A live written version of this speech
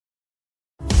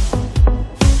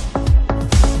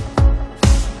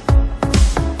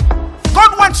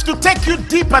wants to take you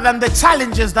deeper than the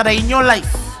challenges that are in your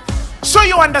life, so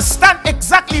you understand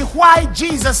exactly why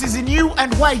Jesus is in you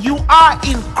and why you are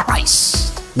in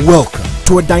Christ. Welcome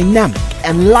to a dynamic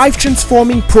and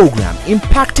life-transforming program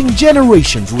impacting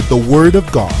generations with the Word of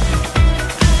God.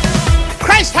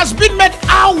 Christ has been made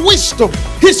our wisdom.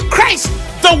 He's Christ,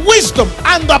 the wisdom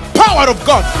and the power of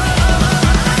God.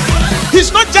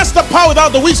 He's not just the power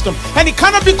without the wisdom, and it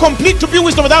cannot be complete to be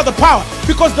wisdom without the power,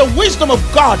 because the wisdom of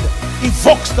God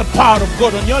evokes the power of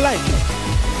God on your life.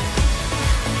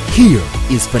 Here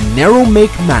is Phaneroo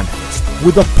Make Manifest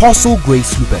with Apostle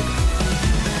Grace Lubega.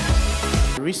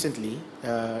 Recently,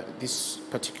 this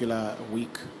particular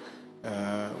week,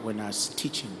 when I was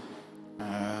teaching,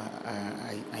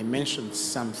 I mentioned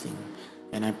something,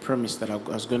 and I promised that I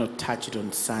was going to touch it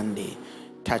on Sunday,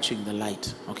 touching the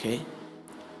light, okay?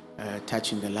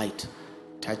 Touching the light,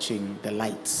 touching the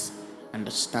lights,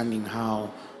 understanding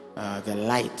how the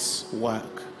lights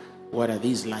work. What are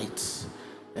these lights?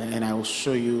 And I will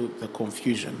show you the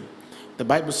confusion. The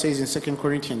Bible says in 2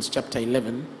 Corinthians chapter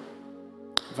 11,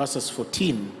 verses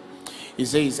 14, it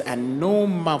says, "And no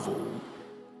marvel,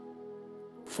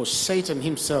 for Satan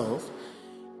himself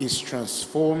is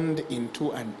transformed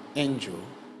into an angel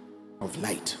of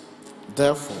light.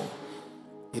 Therefore,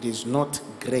 it is not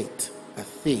great a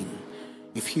thing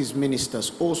if his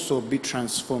ministers also be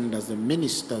transformed as the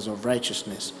ministers of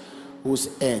righteousness, whose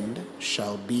end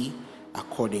shall be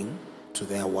according to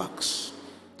their works."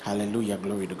 Hallelujah,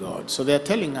 glory to God. So they're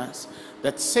telling us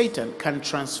that Satan can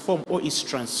transform, or is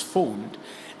transformed,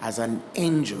 as an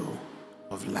angel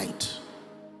of light.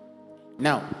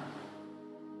 Now,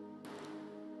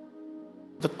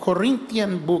 the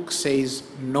Corinthian book says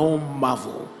no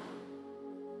marvel,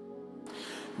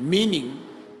 meaning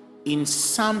in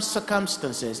some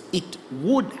circumstances it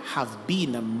would have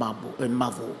been a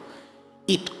marvel.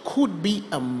 It could be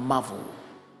a marvel.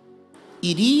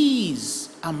 It is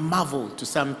a marvel to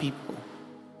some people,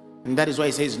 and that is why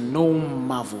it says no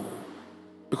marvel,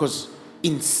 because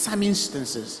in some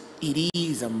instances it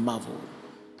is a marvel.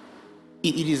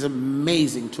 It is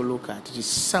amazing to look at. It is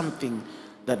something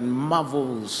that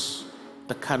marvels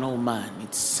the carnal man.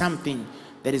 It's something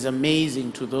that is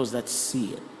amazing to those that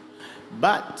see it.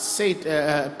 But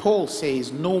Paul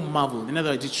says no marvel. In other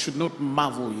words, it should not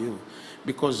marvel you,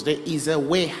 because there is a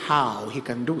way how he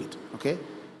can do it. Okay,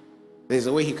 there's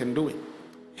a way he can do it.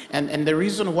 And the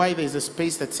reason why there's a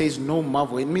space that says no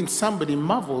marvel, it means somebody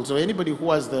marvels, or anybody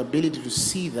who has the ability to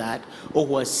see that, or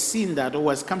who has seen that, or who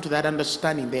has come to that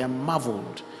understanding, they are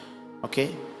marveled.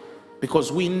 Okay,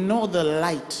 because we know the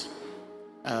light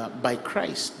by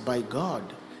Christ, by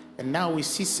God, and now we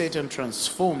see Satan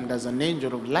transformed as an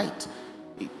angel of light.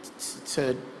 It's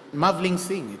a marveling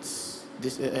thing. It's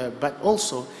this, but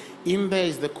also in there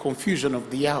is the confusion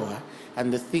of the hour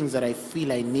and the things that I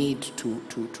feel I need to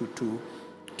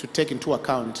take into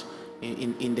account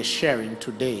in the sharing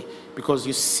today, because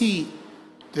you see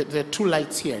there are two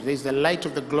lights here. There's the light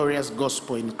of the glorious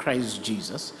gospel in Christ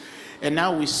Jesus, and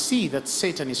now we see that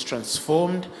Satan is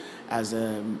transformed as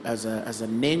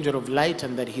an angel of light,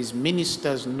 and that his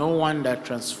ministers, no wonder,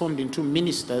 transformed into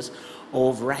ministers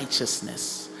of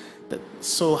righteousness.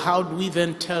 So how do we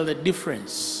then tell the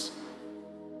difference?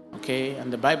 Okay,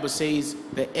 and the Bible says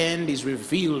the end is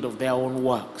revealed of their own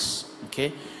works.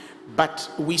 Okay, but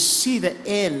we see the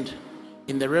end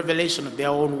in the revelation of their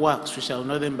own works. We shall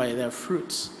know them by their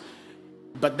fruits.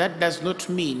 But that does not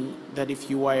mean that if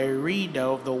you are a reader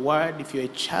of the word, if you're a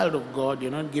child of God,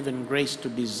 you're not given grace to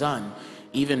discern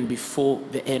even before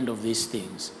the end of these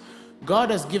things.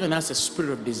 God has given us a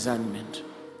spirit of discernment.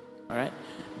 All right,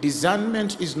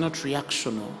 discernment is not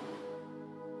reactional.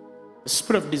 The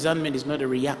spirit of discernment is not a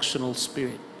reactional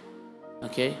spirit.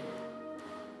 Okay,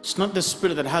 it's not the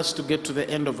spirit that has to get to the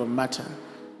end of a matter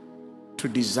to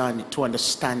discern it, to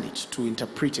understand it, to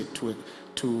interpret it,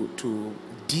 to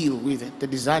deal with it. The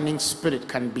discerning spirit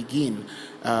can begin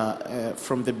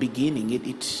from the beginning.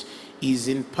 It is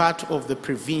in part of the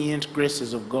prevenient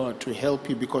graces of God to help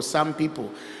you, because some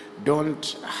people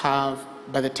don't have,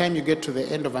 by the time you get to the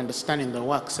end of understanding the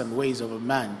works and ways of a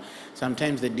man,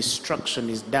 sometimes the destruction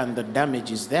is done, the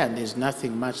damage is there, and there's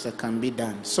nothing much that can be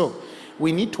done. So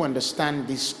we need to understand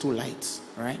these two lights,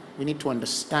 right? We need to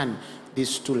understand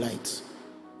these two lights.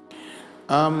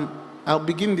 I'll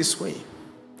begin this way.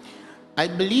 I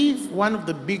believe one of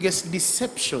the biggest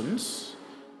deceptions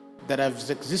that has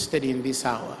existed in this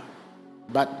hour,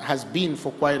 but has been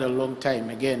for quite a long time.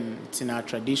 Again, it's in our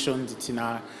traditions, it's in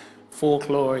our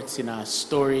folklore, it's in our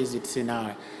stories, it's in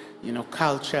our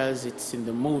cultures, it's in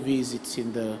the movies, it's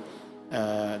in the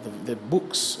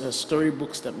books, story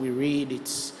books that we read.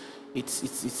 It's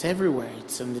It's everywhere.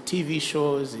 It's on the TV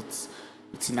shows. It's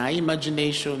in our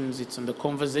imaginations. It's on the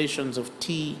conversations of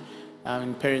tea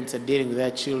when parents are dealing with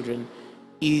their children.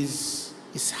 Is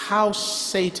how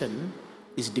Satan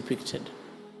is depicted.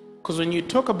 Because when you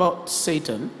talk about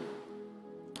Satan,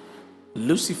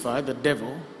 Lucifer, the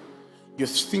devil, you're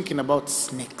thinking about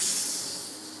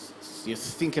snakes. You're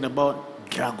thinking about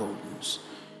dragons.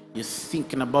 You're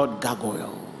thinking about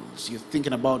gargoyles. You're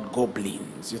thinking about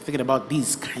goblins. You're thinking about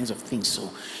these kinds of things.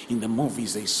 So in the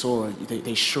movies they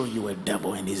show you a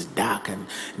devil, and he's dark and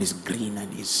he's green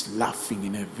and he's laughing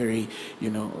in a very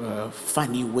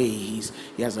funny way.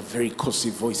 He has a very cozy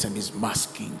voice and he's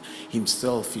masking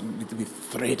himself with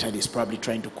threat, and he's probably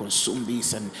trying to consume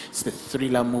this. And it's the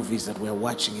thriller movies that we're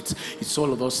watching. It's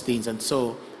all of those things. And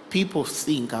so people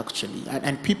think, actually,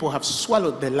 and people have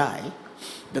swallowed the lie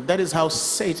that is how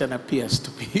Satan appears to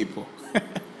people.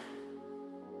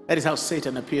 That is how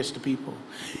Satan appears to people.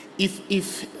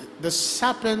 If the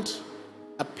serpent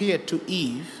appeared to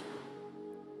Eve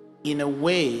in a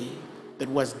way that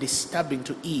was disturbing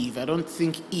to Eve, I don't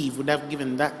think Eve would have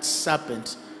given that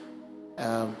serpent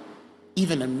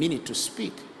even a minute to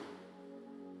speak.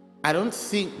 I don't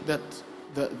think that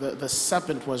the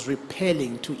serpent was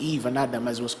repelling to Eve and Adam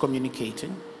as was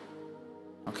communicating.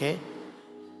 Okay?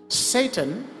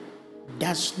 Satan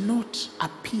does not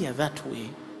appear that way.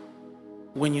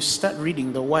 When you start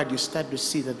reading the word, you start to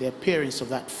see that the appearance of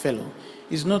that fellow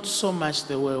is not so much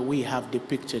the way we have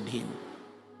depicted him.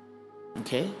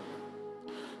 Okay?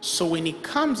 So when he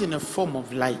comes in a form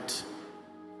of light,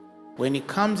 when he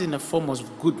comes in a form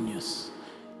of goodness,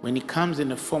 when he comes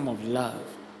in a form of love,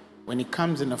 when he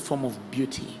comes in a form of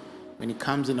beauty, when he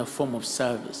comes in a form of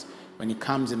service, when he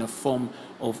comes in a form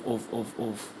of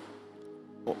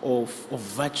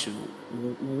virtue,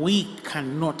 we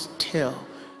cannot tell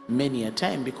many a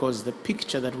time, because the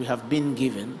picture that we have been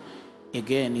given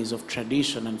again is of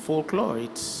tradition and folklore.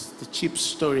 It's the cheap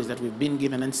stories that we've been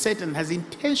given, and Satan has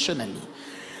intentionally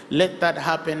let that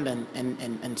happen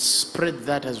and spread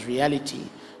that as reality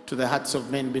to the hearts of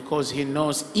men, because he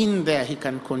knows in there he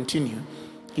can continue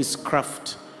his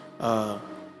craft of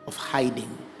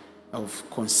hiding, of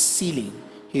concealing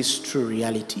his true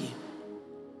reality.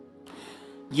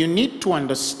 You need to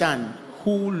understand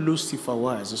who Lucifer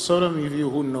was. So some of you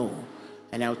who know,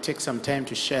 and I'll take some time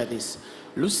to share this.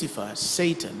 Lucifer,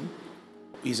 Satan,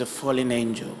 is a fallen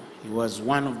angel. He was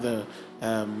one of the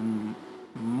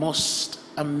most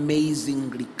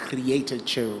amazingly created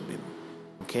cherubim.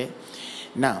 Okay?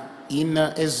 Now, in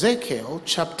Ezekiel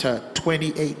chapter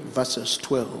 28 verses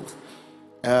 12,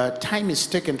 time is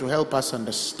taken to help us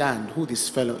understand who this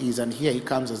fellow is, and here he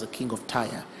comes as a king of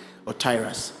Tyre or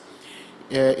Tyrus.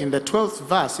 In the 12th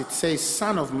verse, it says,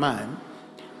 Son of man,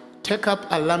 take up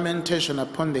a lamentation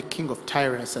upon the king of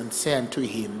Tyrus, and say unto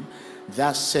him,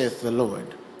 Thus saith the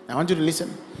Lord. I want you to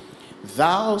listen.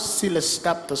 Thou sealest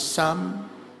up the sum,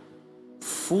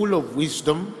 full of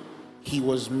wisdom. He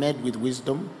was made with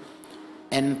wisdom,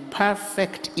 and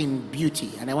perfect in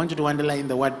beauty. And I want you to underline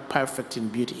the word perfect in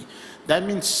beauty. That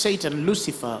means Satan,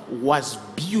 Lucifer, was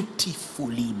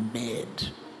beautifully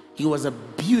made. He was a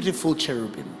beautiful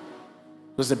cherubim.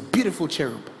 Was a beautiful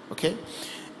cherub, okay?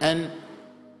 And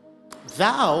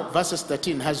thou, verses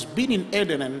 13, has been in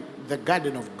Eden and the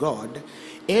garden of God.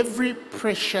 Every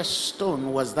precious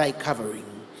stone was thy covering.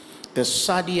 The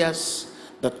sardius,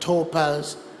 the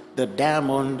topaz, the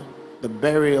diamond, the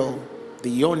beryl,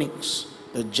 the onyx,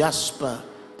 the jasper,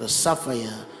 the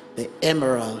sapphire, the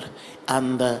emerald,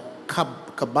 and the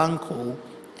carbuncle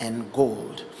and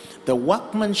gold. The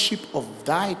workmanship of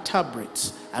thy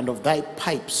tabrets and of thy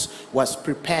pipes was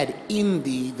prepared in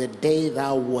thee the day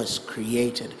thou wast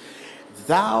created.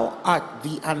 Thou art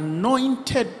the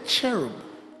anointed cherub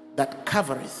that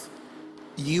covereth.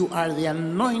 You are the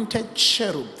anointed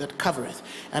cherub that covereth.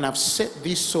 And I've set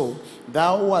thee so.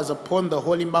 Thou was upon the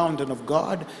holy mountain of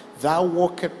God. Thou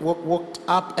walked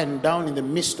up and down in the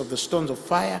midst of the stones of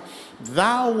fire.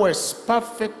 Thou wast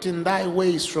perfect in thy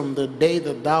ways from the day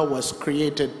that thou wast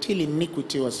created, till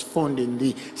iniquity was found in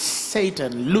thee.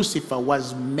 Satan, Lucifer,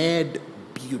 was made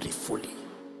beautifully.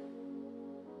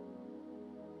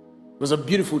 It was a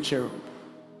beautiful cherub.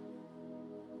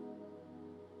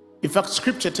 In fact,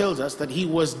 scripture tells us that he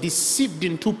was deceived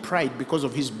into pride because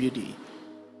of his beauty.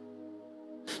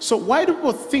 So why do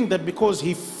people think that because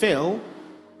he fell,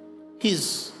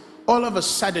 he's all of a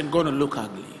sudden going to look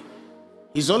ugly?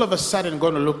 He's all of a sudden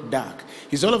going to look dark.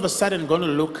 He's all of a sudden going to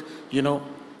look,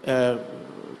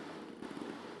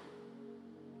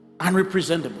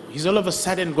 unrepresentable. He's all of a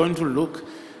sudden going to look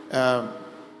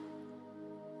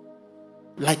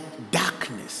like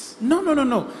darkness.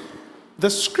 No. The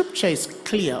scripture is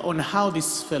clear on how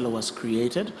this fellow was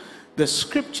created. The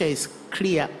scripture is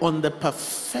clear on the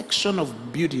perfection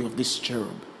of beauty of this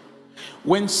cherub.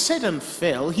 When Satan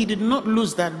fell, he did not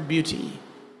lose that beauty.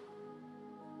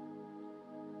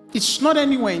 It's not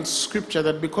anywhere in scripture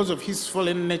that because of his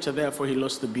fallen nature, therefore he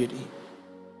lost the beauty.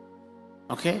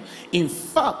 Okay? In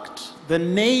fact, the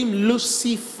name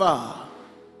Lucifer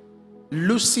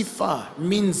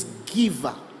means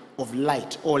giver of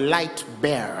light, or light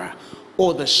bearer,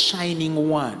 or the shining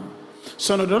one.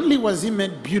 So not only was he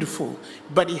made beautiful,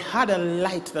 but he had a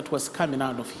light that was coming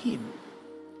out of him.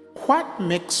 What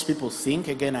makes people think,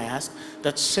 again I ask,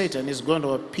 that Satan is going to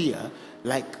appear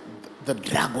like the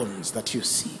dragons that you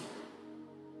see,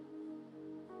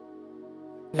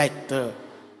 like the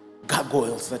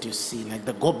gargoyles that you see, like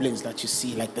the goblins that you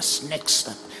see, like the snakes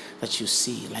that you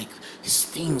see, like these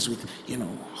things with,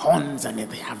 horns, and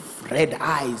they have red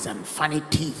eyes and funny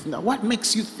teeth? Now, what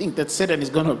makes you think that Satan is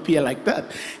going to appear like that?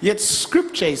 Yet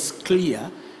scripture is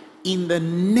clear in the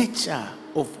nature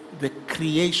of the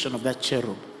creation of that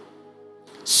cherub.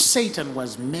 Satan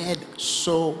was made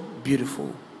so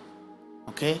beautiful.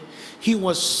 Okay? He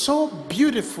was so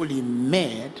beautifully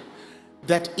made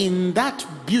that in that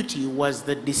beauty was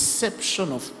the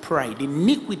deception of pride.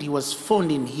 Iniquity was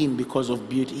found in him because of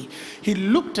beauty. He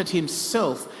looked at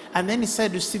himself and then he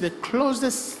said, you see, the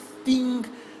closest thing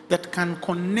that can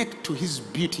connect to his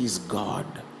beauty is God.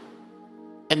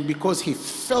 And because he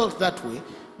felt that way,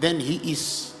 then he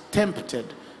is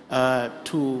tempted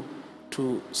to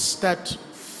start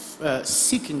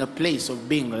seeking a place of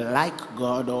being like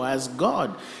God or as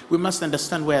God. We must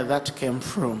understand where that came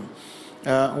from.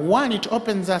 One, it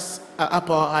opens us up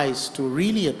our eyes to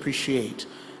really appreciate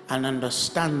and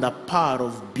understand the power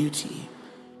of beauty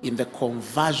in the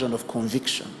conversion of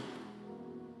conviction.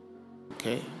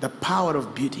 Okay? The power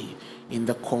of beauty in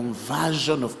the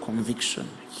conversion of conviction,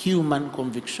 human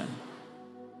conviction.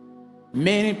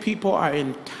 Many people are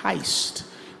enticed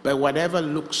by whatever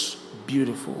looks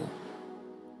beautiful,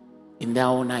 in their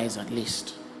own eyes at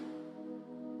least,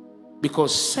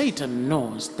 because Satan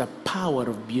knows the power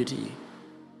of beauty.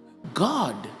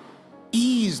 God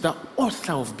is the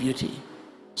author of beauty.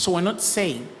 So we're not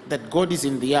saying that God is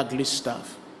in the ugly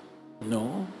stuff.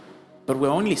 No. But we're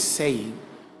only saying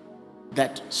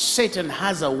that Satan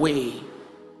has a way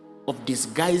of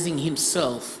disguising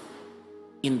himself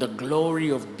in the glory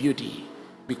of beauty,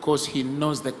 because he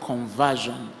knows the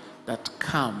conversion that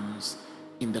comes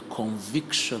in the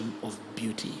conviction of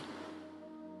beauty.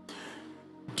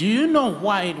 Do you know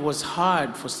why it was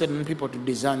hard for certain people to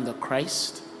discern the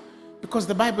Christ? Because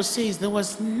the Bible says there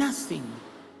was nothing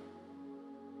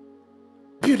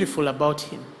beautiful about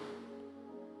him.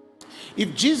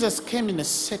 If Jesus came in a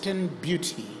certain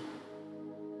beauty,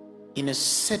 with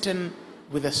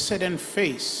a certain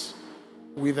face,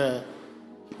 with a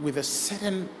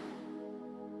certain,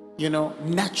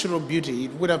 natural beauty,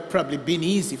 it would have probably been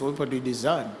easy for people to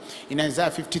discern. In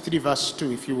Isaiah 53 verse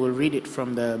 2, if you will read it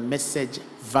from the Message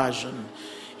version,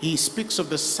 he speaks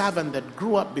of the servant that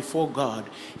grew up before God.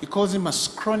 He calls him a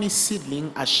scrawny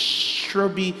seedling, a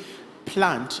shrubby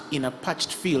plant in a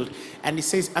parched field. And he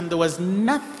says, and there was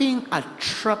nothing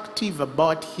attractive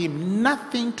about him,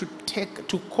 nothing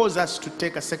to cause us to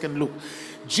take a second look.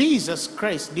 Jesus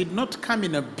Christ did not come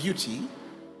in a beauty,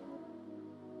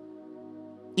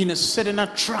 in a certain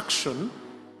attraction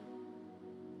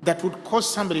that would cause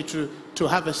somebody to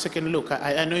have a second look.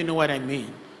 I know you know what I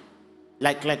mean.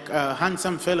 Like a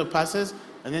handsome fellow passes,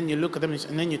 and then you look at them,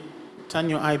 and then you turn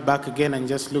your eye back again and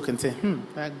just look and say,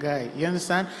 that guy. You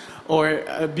understand? Or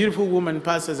a beautiful woman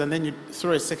passes, and then you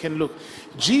throw a second look.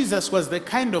 Jesus was the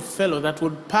kind of fellow that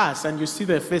would pass, and you see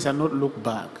their face and not look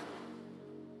back.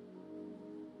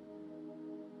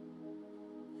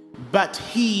 But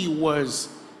he was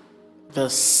the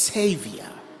Savior,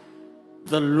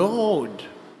 the Lord,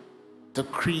 the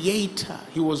Creator.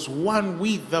 He was one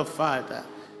with the Father.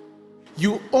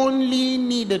 You only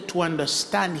needed to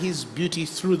understand his beauty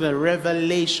through the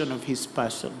revelation of his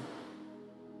person.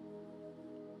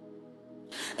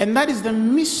 And that is the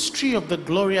mystery of the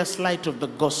glorious light of the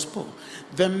gospel.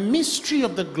 The mystery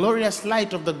of the glorious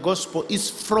light of the gospel is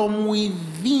from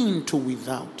within to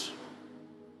without.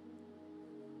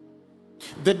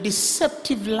 The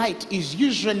deceptive light is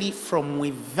usually from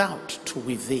without to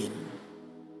within.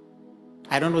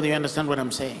 I don't know whether you understand what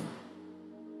I'm saying.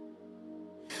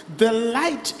 The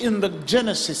light in the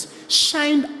Genesis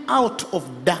shined out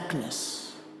of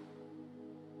darkness.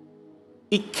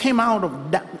 It came out of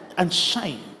darkness and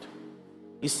shined.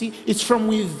 You see, it's from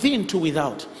within to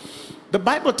without. The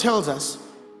Bible tells us,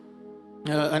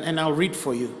 and I'll read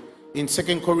for you in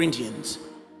 2 Corinthians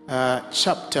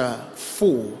chapter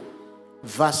 4,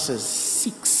 verses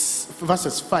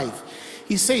 5.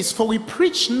 He says, "For we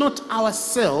preach not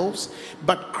ourselves,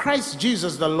 but Christ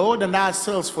Jesus the Lord, and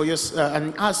ourselves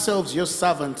your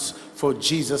servants for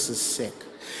Jesus' sake."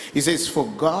 He says, "For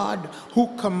God, who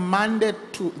commanded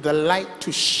the light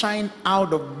to shine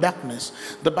out of darkness,"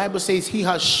 the Bible says he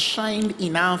has shined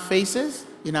in our faces.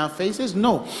 In our faces?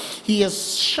 No. He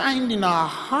has shined in our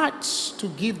hearts to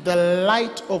give the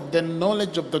light of the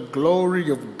knowledge of the glory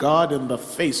of God in the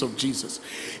face of Jesus.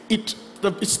 It's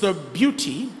the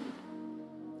beauty.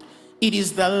 It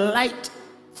is the light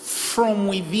from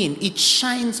within. It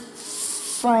shines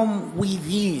from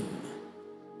within.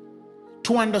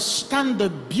 To understand the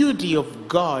beauty of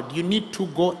God, you need to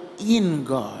go in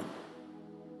God.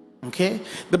 Okay?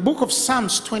 The book of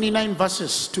Psalms 29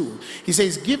 verses 2. He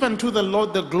says, "Give unto the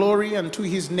Lord the glory unto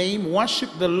his name. Worship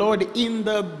the Lord in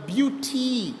the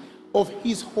beauty of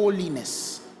his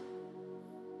holiness."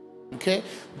 Okay?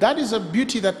 That is a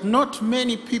beauty that not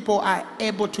many people are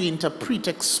able to interpret,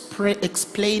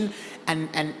 explain, and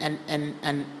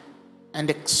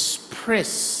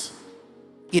express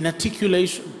in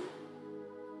articulation.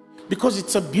 Because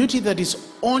it's a beauty that is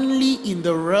only in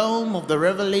the realm of the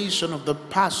revelation of the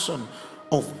person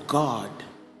of God.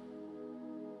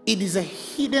 It is a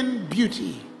hidden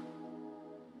beauty,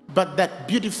 but that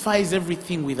beautifies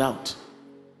everything without.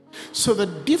 So the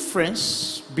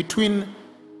difference between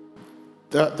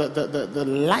the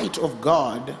light of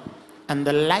God and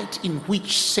the light in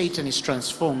which Satan is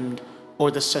transformed, or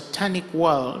the satanic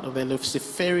world, or the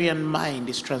Luciferian mind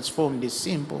is transformed, is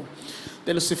simple.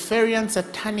 The Luciferian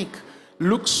satanic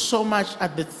looks so much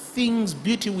at the things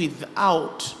beauty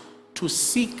without to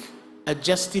seek a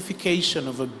justification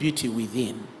of a beauty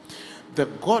within. The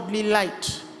godly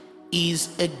light is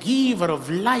a giver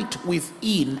of light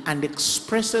within and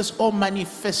expresses or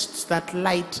manifests that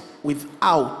light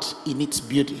without in its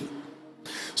beauty.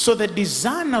 So the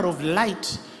designer of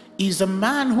light is a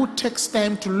man who takes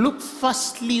time to look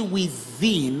firstly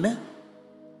within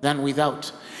than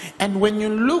without. And when you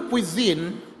look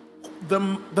within,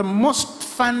 the most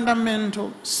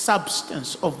fundamental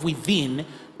substance of within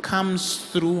comes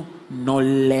through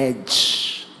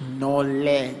knowledge.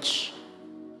 Knowledge.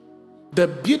 The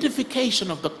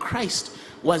beautification of the Christ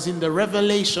was in the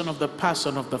revelation of the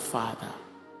person of the Father.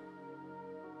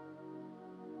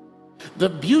 The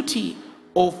beauty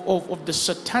of the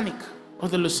satanic or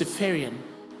the Luciferian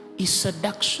is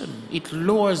seduction. It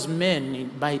lures men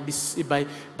by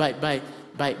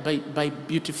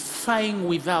beautifying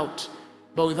without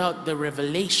the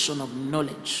revelation of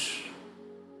knowledge.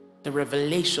 The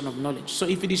revelation of knowledge. So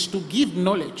if it is to give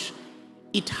knowledge,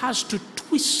 it has to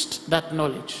twist that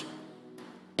knowledge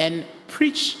and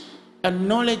preach a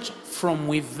knowledge from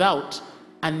without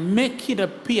and make it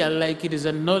appear like it is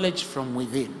a knowledge from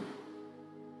within.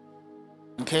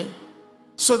 Okay?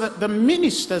 So that the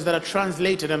ministers that are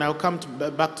translated, and I'll come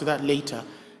back to that later,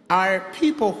 are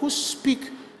people who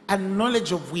speak a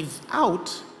knowledge of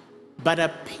without, but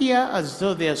appear as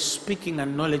though they are speaking a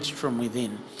knowledge from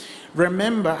within.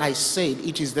 Remember, I said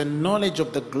it is the knowledge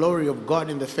of the glory of God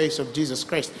in the face of Jesus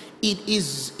Christ. It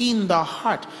is in the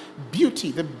heart.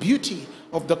 Beauty, the beauty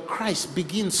of the Christ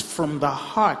begins from the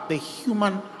heart, the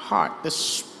human heart, the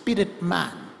spirit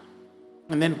man,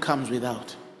 and then comes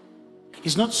without.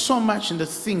 It's not so much in the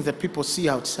things that people see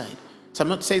outside. So I'm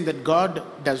not saying that God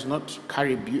does not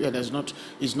carry beauty, is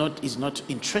not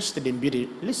interested in beauty.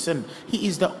 Listen, he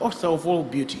is the author of all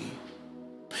beauty.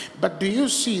 But do you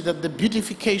see that the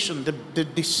beautification, the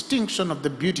distinction of the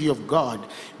beauty of God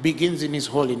begins in his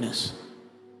holiness?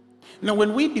 Now,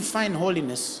 when we define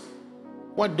holiness,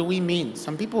 what do we mean?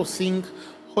 Some people think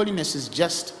holiness is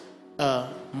just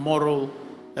moral,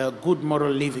 good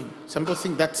moral living. Some people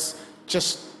think that's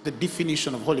just the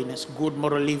definition of holiness, good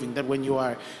moral living, that when you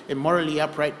are a morally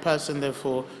upright person,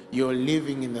 therefore you're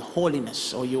living in the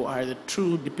holiness, or you are the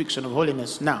true depiction of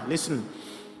holiness. Now, listen,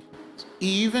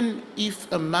 even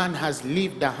if a man has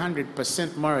lived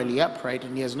 100% morally upright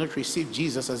and he has not received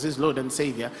Jesus as his Lord and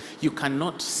Savior, you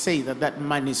cannot say that that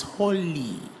man is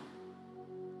holy.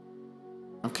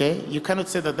 Okay? You cannot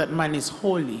say that that man is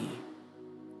holy.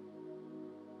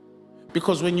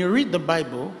 Because when you read the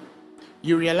Bible,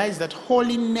 you realize that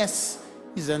holiness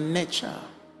is a nature.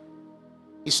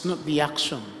 It's not the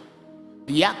action.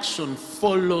 The action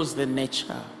follows the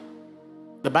nature.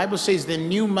 The Bible says the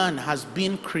new man has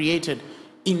been created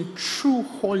in true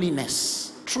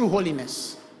holiness. True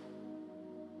holiness.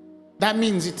 That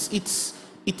means it's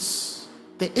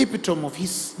the epitome of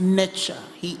his nature.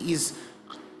 He is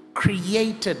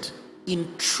created in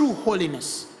true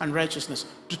holiness and righteousness.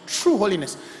 The true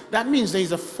holiness. That means there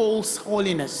is a false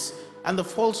holiness. And the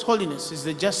false holiness is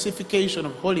the justification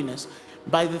of holiness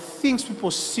by the things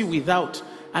people see without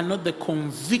and not the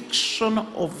conviction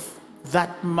of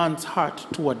that man's heart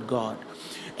toward God.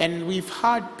 And we've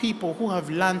had people who have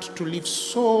learned to live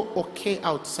so okay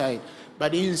outside,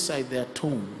 but inside their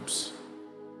tombs.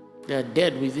 They're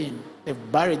dead within.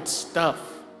 They've buried stuff.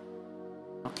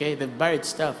 Okay, they've buried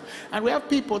stuff. And we have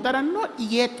people that are not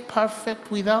yet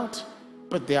perfect without,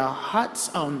 but their hearts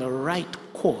are on the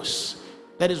right course.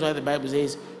 That is why the Bible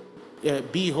says,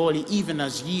 be holy even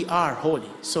as ye are holy.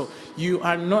 So you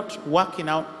are not working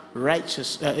out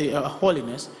righteous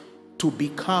holiness to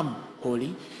become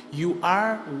holy. You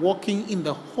are walking in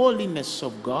the holiness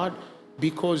of God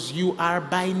because you are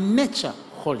by nature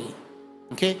holy.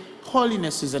 Okay,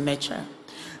 holiness is a nature.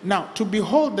 Now, to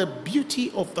behold the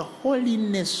beauty of the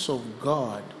holiness of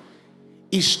God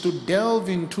is to delve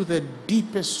into the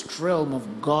deepest realm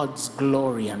of God's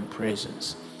glory and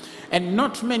presence. And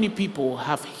not many people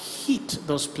have hit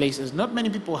those places. Not many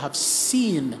people have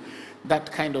seen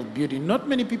that kind of beauty. Not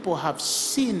many people have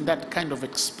seen that kind of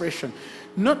expression.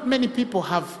 Not many people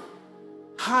have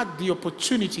had the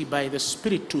opportunity by the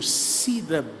Spirit to see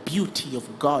the beauty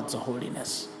of God's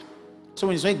holiness. So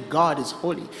when you say God is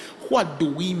holy, what do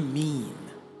we mean?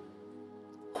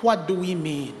 What do we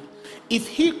mean? If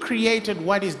he created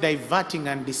what is diverting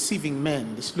and deceiving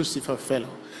men, this Lucifer fellow,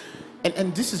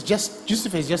 and this is just,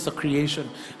 Lucifer is just a creation,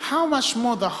 how much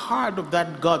more the heart of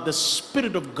that God, the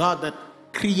Spirit of God that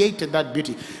created that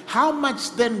beauty, how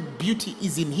much then beauty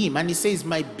is in him? And he says,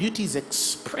 my beauty is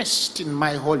expressed in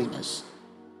my holiness.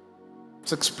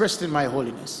 It's expressed in my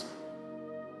holiness.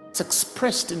 It's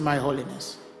expressed in my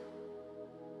holiness.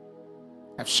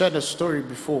 I've shared a story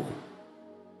before.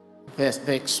 There's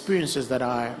the experiences that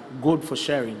are good for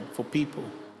sharing for people,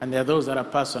 and there are those that are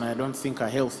personal I don't think are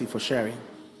healthy for sharing.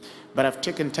 But I've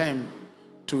taken time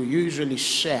to usually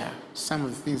share some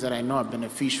of the things that I know are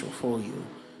beneficial for you.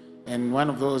 And one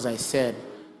of those, I said,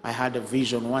 I had a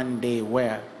vision one day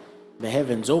where the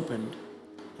heavens opened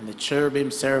and the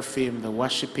cherubim, seraphim, the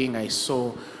worshiping I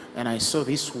saw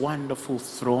this wonderful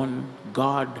throne,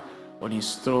 God on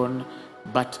his throne,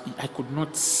 but I could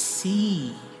not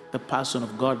see the person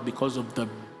of God because of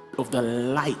the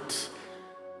light,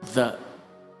 the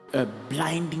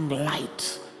blinding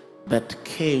light that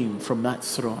came from that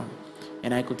throne.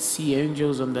 And I could see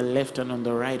angels on the left and on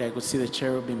the right. I could see the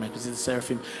cherubim, I could see the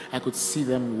seraphim, I could see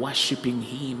them worshiping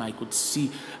him.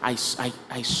 I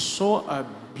saw a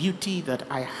beauty that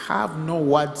I have no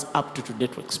words up to today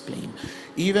to explain.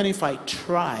 Even if I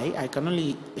try, I can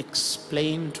only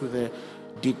explain to the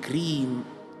degree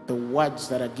the words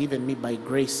that are given me by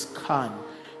grace can.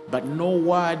 But no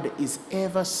word is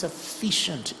ever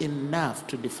sufficient enough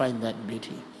to define that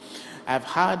beauty.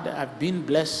 I've been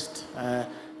blessed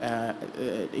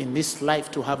in this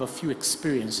life to have a few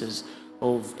experiences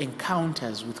of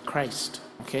encounters with Christ,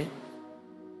 okay?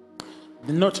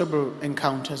 The notable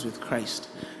encounters with Christ.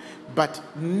 But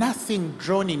nothing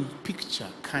drawn in picture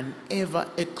can ever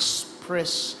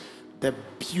express the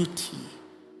beauty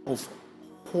of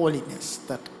holiness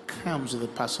that comes with the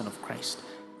person of Christ.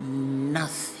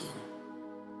 Nothing.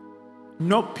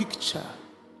 No picture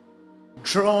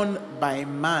drawn by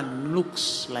man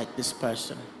looks like this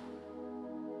person.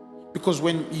 Because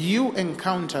when you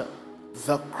encounter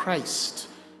the Christ,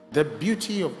 the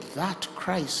beauty of that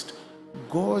Christ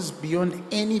goes beyond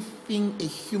anything a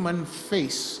human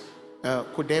face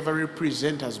could ever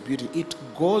represent as beauty. It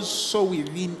goes so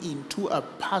within into a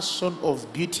person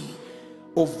of beauty,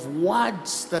 of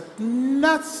words that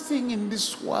nothing in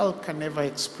this world can ever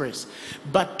express.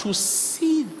 But to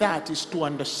see that is to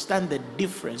understand the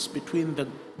difference between the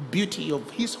beauty of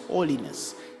his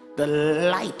holiness, the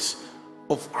light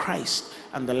of Christ,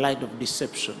 and the light of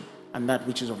deception, and that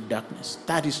which is of darkness.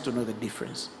 That is to know the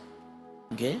difference.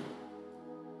 Okay?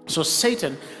 So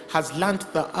Satan has learned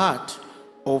the art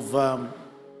of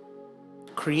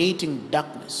creating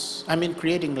darkness.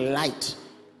 Creating light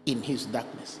in his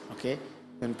darkness. Okay?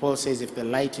 And Paul says, if the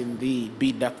light in thee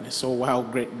be darkness, oh how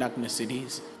great darkness it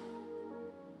is.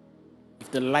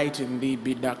 If the light in thee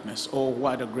be darkness, oh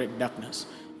what a great darkness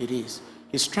it is.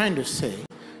 He's trying to say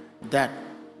that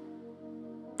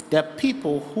there are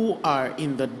people who are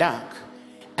in the dark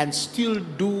and still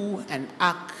do and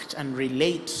act and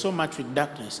relate so much with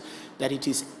darkness that it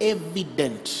is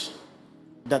evident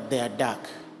that they are dark.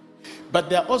 But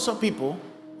there are also people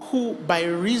who, by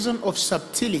reason of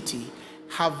subtlety,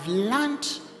 have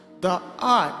learned the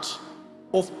art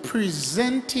of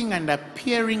presenting and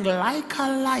appearing like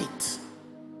a light.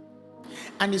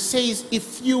 And it says,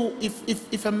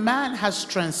 if a man has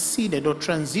transcended or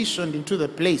transitioned into the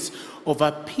place of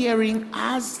appearing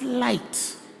as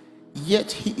light,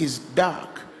 yet he is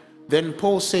dark, then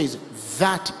Paul says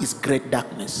that is great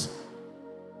darkness.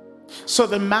 So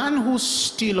the man who's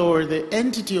still, or the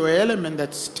entity or element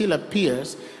that still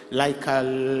appears like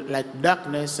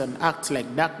darkness and acts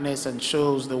like darkness and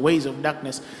shows the ways of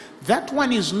darkness, that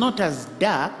one is not as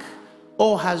dark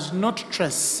or has not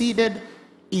transcended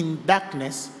in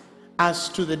darkness as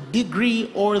to the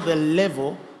degree or the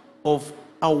level of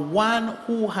a one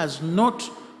who has not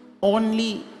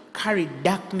only carried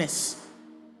darkness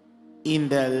in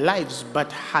their lives,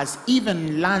 but has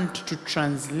even learned to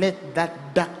translate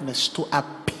that darkness to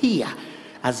appear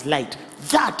as light.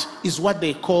 That is what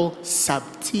they call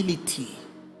subtlety.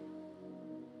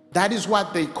 That is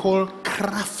what they call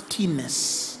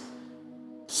craftiness.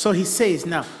 So he says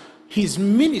now, his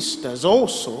ministers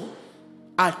also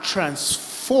are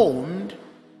transformed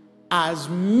as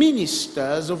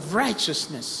ministers of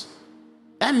righteousness.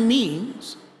 That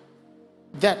means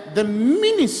that the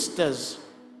ministers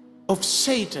of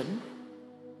Satan,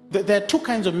 there are two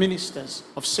kinds of ministers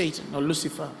of Satan or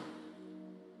Lucifer.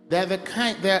 There's a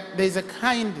kind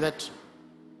that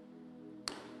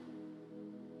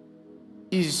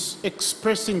is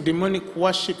expressing demonic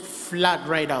worship flat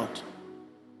right out.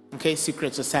 Okay,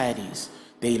 secret societies,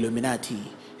 the Illuminati,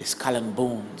 the Skull and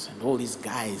Bones, and all these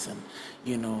guys, and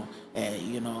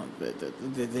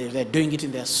they're doing it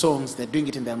in their songs, they're doing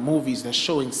it in their movies, they're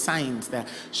showing signs, they're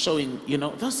showing,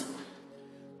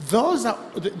 those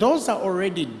are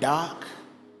already dark,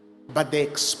 but they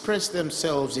express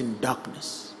themselves in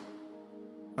darkness.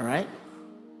 All right?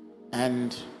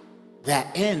 And their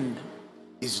end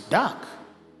is dark.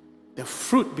 The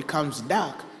fruit becomes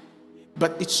dark.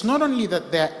 But it's not only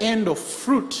that their end of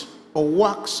fruit or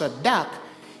works are dark,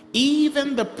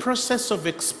 even the process of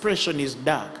expression is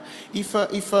dark. If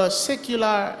a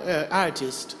secular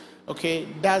artist, okay,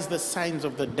 does the signs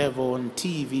of the devil on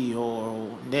TV,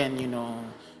 or then,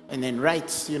 and then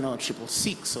writes,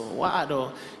 666 or what,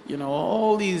 or,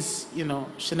 all these,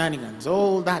 shenanigans,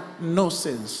 all that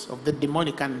nonsense of the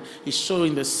demonic, and is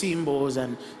showing the symbols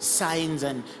and signs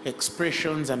and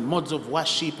expressions and modes of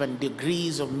worship and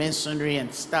degrees of masonry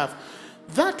and stuff,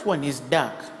 that one is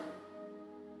dark.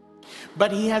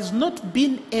 But he has not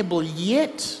been able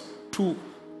yet to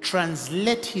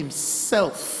translate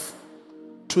himself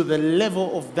to the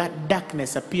level of that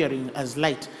darkness appearing as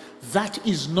light. That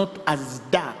is not as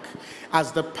dark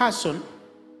as the person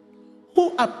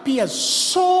who appears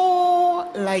so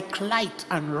like light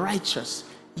and righteous,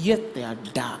 yet they are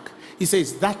dark. He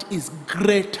says that is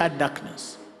greater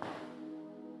darkness.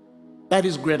 That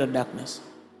is greater darkness.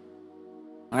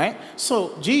 All right?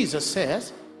 So Jesus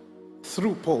says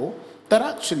through Paul that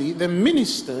actually the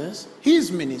ministers,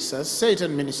 his ministers,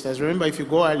 Satan ministers, remember if you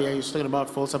go earlier, he was talking about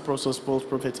false apostles, false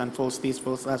prophets, and false thieves,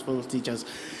 false teachers.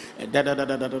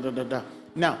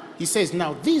 Now, he says,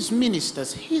 now these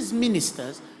ministers, his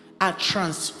ministers, are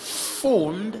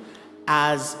transformed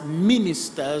as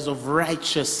ministers of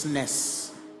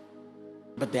righteousness,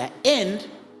 but their end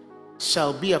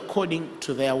shall be according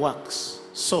to their works.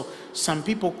 So some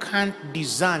people can't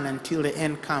discern until the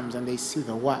end comes and they see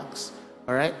the works.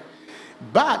 All right?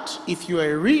 But if you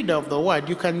are a reader of the word,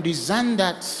 you can discern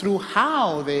that through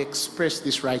how they express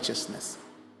this righteousness.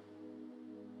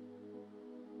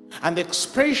 And the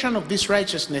expression of this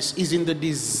righteousness is in the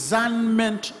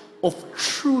discernment of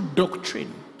true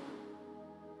doctrine.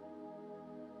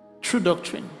 True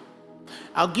doctrine.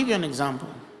 I'll give you an example.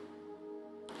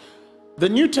 The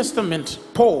New Testament,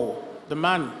 Paul, the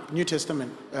man, New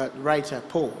Testament writer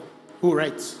Paul, who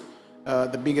writes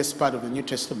the biggest part of the New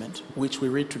Testament, which we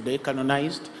read today,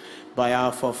 canonized by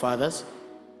our forefathers,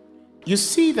 you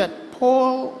see that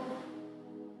Paul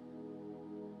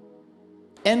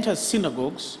enters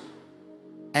synagogues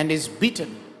and is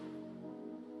beaten.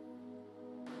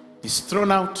 He's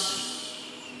thrown out.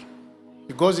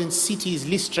 He goes in cities,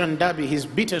 Lystra and Derbe, he's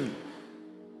beaten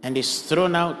and is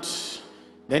thrown out.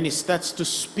 Then he starts to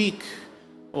speak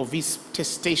of his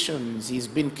testations. He's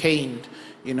been caned,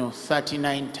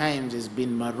 39 times. He's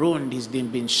been marooned. He's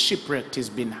been shipwrecked. He's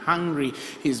been hungry.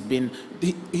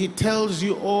 He tells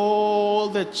you all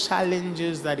the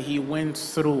challenges that he went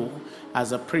through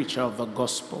as a preacher of the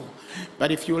gospel.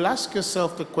 But if you will ask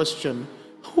yourself the question,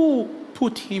 who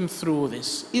put him through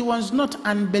this? It was not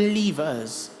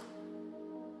unbelievers.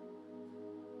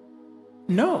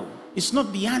 No, it's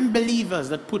not the unbelievers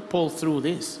that put Paul through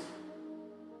this.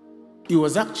 It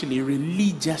was actually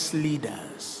religious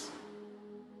leaders.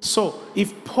 So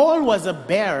if Paul was a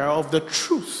bearer of the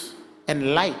truth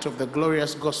and light of the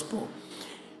glorious gospel,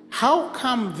 How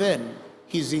come then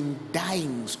he's in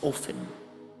dyings often?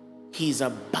 He's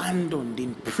abandoned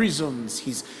in prisons.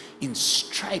 He's in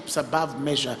stripes above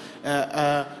measure.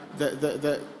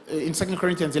 In 2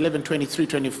 Corinthians 11, 23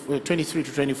 to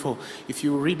 24, if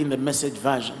you read in the Message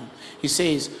version, he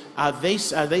says, are they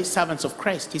servants of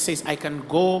Christ? He says, I can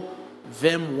go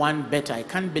them one better. I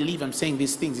can't believe I'm saying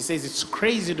these things. He says, it's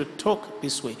crazy to talk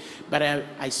this way, but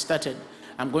I started.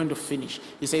 I'm going to finish.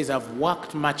 He says, I've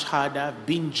worked much harder,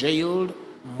 been jailed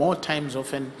more times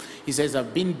often. He says,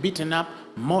 I've been beaten up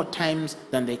more times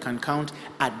than they can count.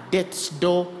 At death's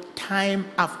door, time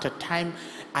after time.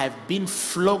 I've been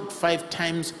flogged 5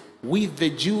 times with the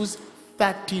Jews,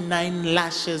 39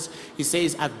 lashes. He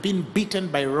says, I've been beaten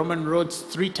by Roman rods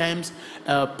 3 times,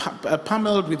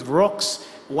 pummeled with rocks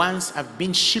once. I've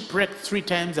been shipwrecked 3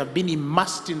 times. I've been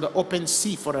immersed in the open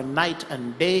sea for a night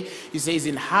and day. He says,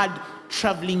 in hard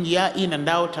traveling year in and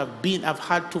out, I've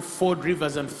had to ford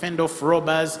rivers and fend off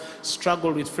robbers,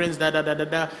 struggle with friends,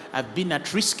 I've been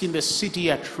at risk in the city,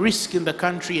 at risk in the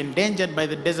country, endangered by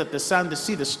the desert, the sun, the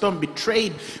sea, the storm,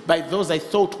 betrayed by those I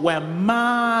thought were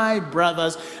my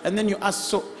brothers. And then you ask,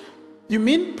 so you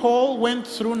mean Paul went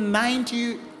through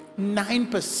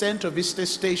 99% of his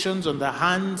testations on the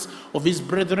hands of his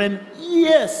brethren?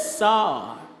 Yes,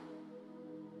 sir.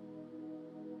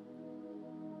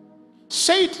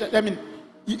 Satan, I mean,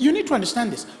 you need to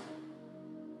understand this.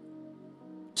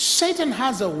 Satan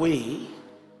has a way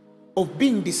of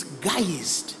being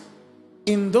disguised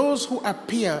in those who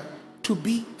appear to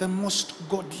be the most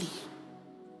godly,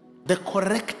 the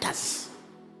correctors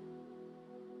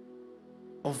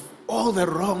of all the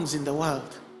wrongs in the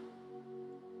world.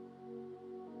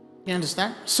 You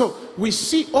understand? So we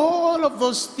see all of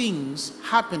those things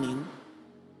happening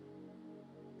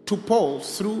to Paul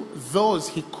through those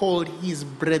he called his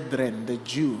brethren, the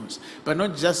Jews. But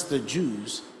not just the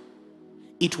Jews.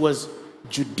 It was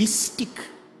Judaistic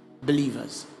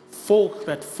believers, folk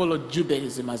that followed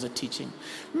Judaism as a teaching,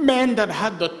 men that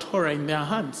had the Torah in their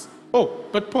hands. Oh,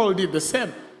 but Paul did the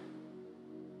same.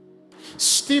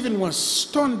 Stephen was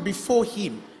stoned before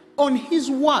him on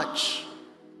his watch.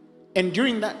 And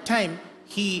during that time,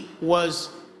 he was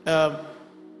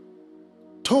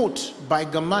taught by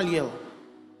Gamaliel,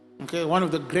 okay, one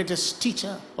of the greatest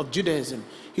teachers of Judaism.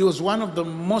 He was one of the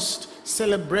most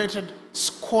celebrated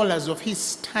scholars of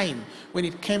his time when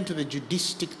it came to the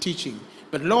Judaistic teaching.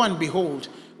 But lo and behold,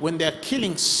 when they're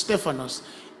killing Stephanos,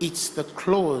 it's the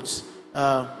clothes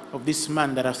of this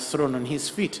man that are thrown on his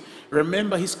feet.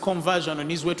 Remember his conversion on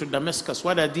his way to Damascus.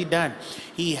 What had he done?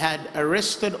 He had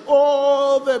arrested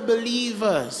all the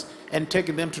believers and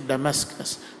taken them to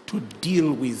Damascus to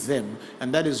deal with them.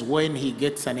 And that is when he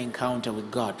gets an encounter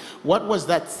with God. What was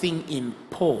that thing in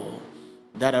Paul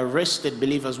that arrested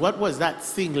believers? What was that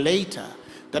thing later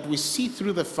that we see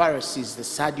through the Pharisees, the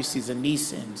Sadducees, and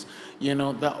Essenes? You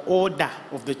know, the order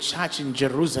of the church in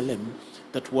Jerusalem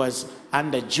that was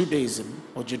under Judaism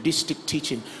or Judaistic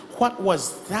teaching. What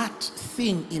was that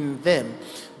thing in them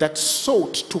that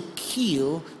sought to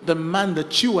kill the man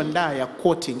that you and I are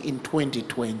quoting in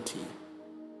 2020?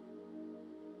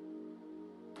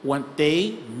 Weren't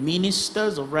they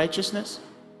ministers of righteousness?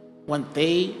 Weren't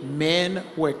they men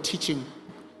who were teaching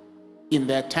in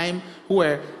their time, who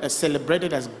were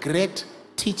celebrated as great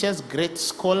teachers, great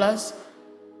scholars,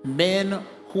 men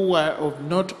who were of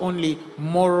not only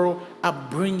moral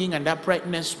upbringing and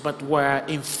uprightness, but were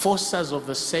enforcers of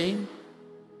the same?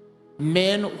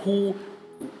 Men who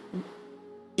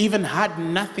even had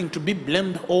nothing to be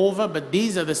blamed over, but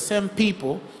these are the same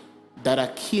people that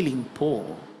are killing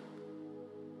Paul,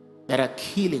 that are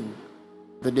killing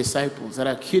the disciples, that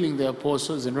are killing the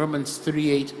apostles. In Romans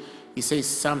 3:8, he says,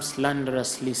 some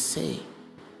slanderously say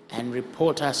and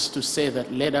report us to say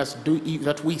that let us do evil,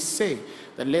 that we say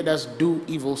that let us do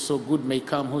evil so good may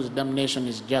come, whose damnation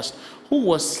is just. Who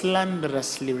was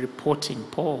slanderously reporting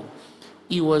Paul?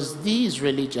 It was these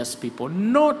religious people,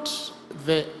 not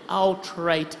the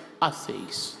outright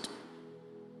atheist,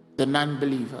 the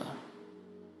non-believer.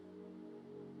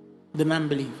 The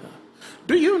non-believer.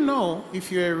 Do you know,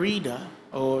 if you're a reader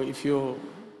or if you're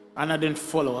an ardent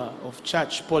follower of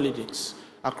church politics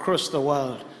across the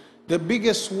world, the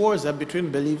biggest wars are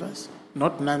between believers,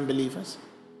 not non-believers?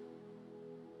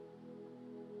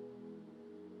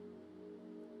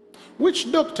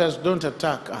 Witch doctors don't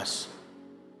attack us.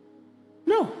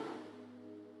 No.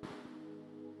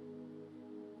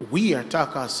 We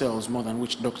attack ourselves more than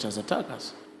witch doctors attack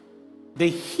us. The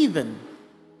heathen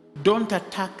don't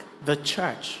attack the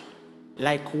church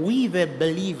like we, the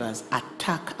believers,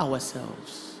 attack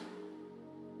ourselves.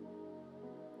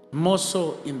 More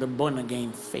so in the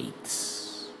born-again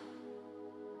faiths.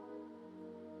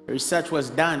 Research was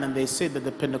done and they said that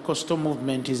the Pentecostal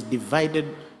movement is divided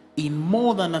in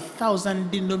more than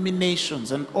 1,000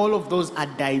 denominations, and all of those are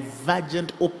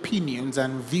divergent opinions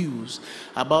and views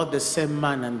about the same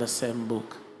man and the same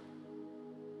book.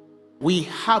 We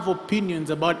have opinions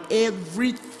about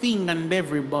everything and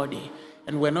everybody,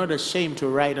 and we're not ashamed to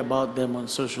write about them on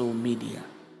social media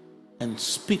and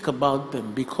speak about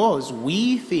them because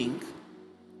we think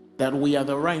that we are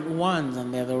the right ones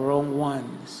and they're the wrong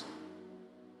ones.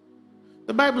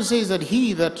 The Bible says that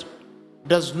he that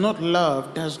does not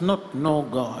love does not know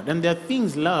God. And there are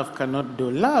things love cannot do.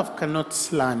 Love cannot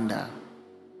slander.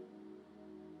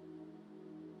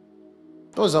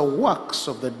 Those are works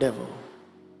of the devil.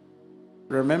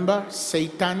 Remember,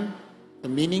 Satan, the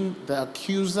meaning, the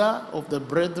accuser of the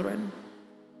brethren.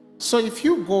 So if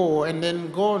you go and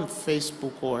then go on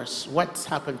Facebook or what's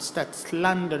happened, start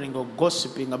slandering or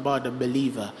gossiping about a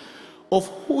believer, of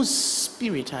whose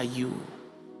spirit are you?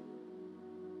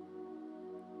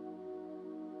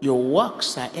 Your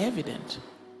works are evident.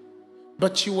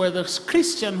 But you are the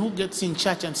Christian who gets in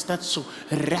church and starts to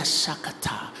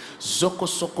rasakata, zoko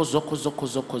zoko zoko zoko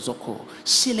zoko zoko,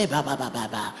 sile baba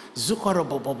baba, zukoro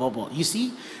bobo bobo. You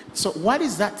see? So what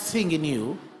is that thing in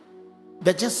you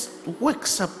that just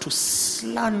wakes up to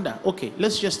slander? Okay,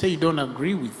 let's just say you don't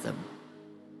agree with them.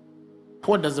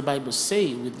 What does the Bible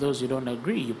say with those you don't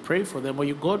agree? You pray for them, or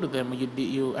you go to them, or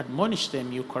you admonish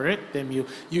them, you correct them,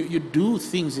 you do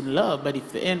things in love. But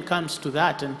if the end comes to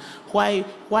that, and why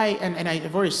and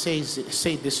I've always say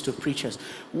this to preachers,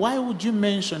 why would you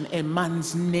mention a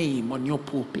man's name on your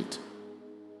pulpit?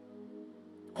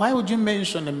 Why would you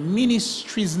mention a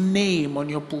ministry's name on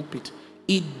your pulpit?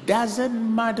 It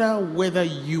doesn't matter whether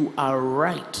you are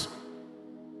right,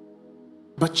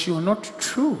 but you're not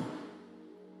true.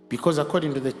 Because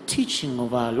according to the teaching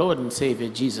of our Lord and Savior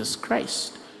Jesus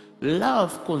Christ,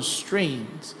 love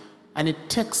constrains, and it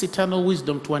takes eternal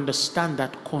wisdom to understand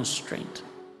that constraint.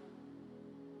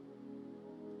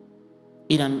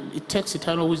 It takes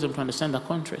eternal wisdom to understand that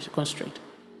constraint.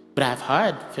 But I've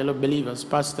heard fellow believers,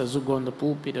 pastors who go on the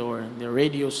pulpit or the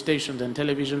radio stations and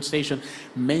television station,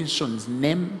 mentions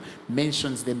name,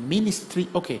 mentions the ministry.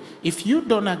 Okay, if you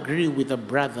don't agree with a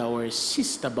brother or a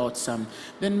sister about something,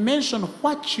 then mention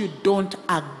what you don't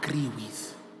agree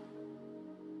with.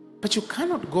 But you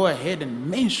cannot go ahead and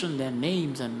mention their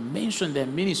names and mention their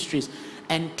ministries,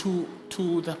 and to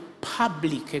the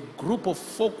public, a group of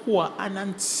folk who are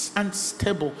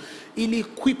unstable,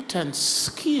 ill-equipped and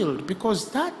skilled, because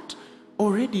that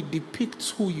already depicts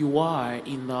who you are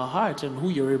in the heart and who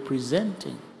you're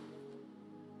representing.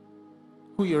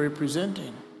 Who you're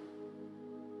representing.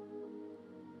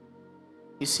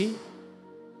 You see?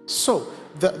 So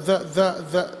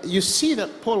you see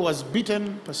that Paul was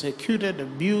beaten, persecuted,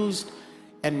 abused,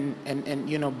 and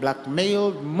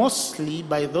blackmailed, mostly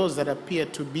by those that appear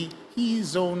to be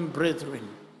his own brethren.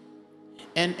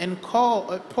 And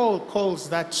Paul calls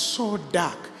that so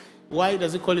dark. Why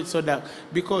does he call it so dark?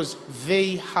 Because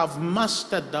they have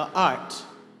mastered the art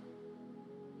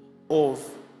of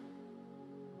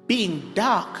being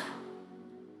dark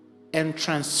and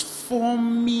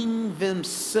transforming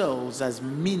themselves as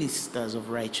ministers of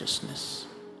righteousness.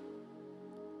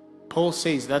 Paul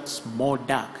says that's more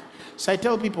dark. So I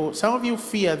tell people, some of you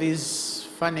fear these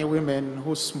funny women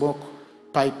who smoke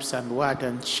pipes and what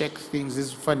and shake things,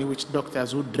 these funny witch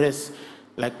doctors who dress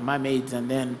like mermaids and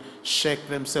then shake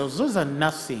themselves. Those are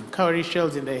nothing. Cowrie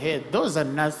shells in the head, those are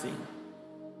nothing.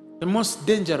 The most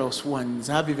dangerous ones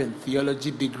have even theology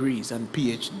degrees and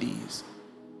PhDs.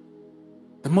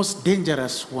 The most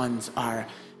dangerous ones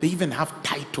they even have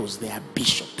titles. They are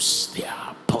bishops, they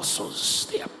are apostles,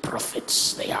 they are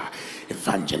prophets, they are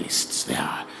evangelists, they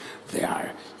are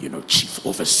chief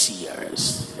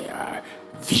overseers, they are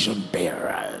vision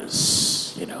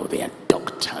bearers, they are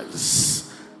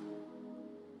doctors.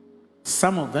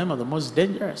 Some of them are the most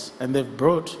dangerous, and they've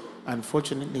brought,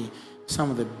 unfortunately, some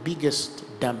of the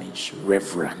biggest damage.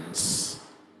 Reverends,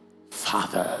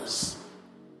 fathers,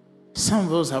 some of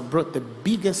those have brought the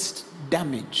biggest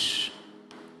damage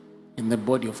in the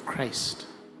body of Christ,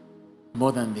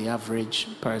 more than the average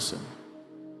person.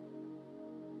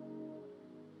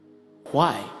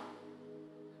 Why?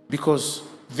 Because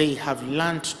they have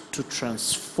learned to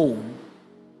transform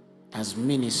as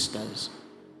ministers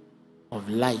of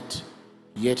light,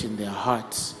 yet in their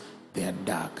hearts they are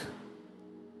dark.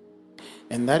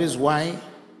 And that is why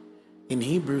in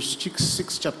Hebrews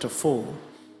 6 chapter 4,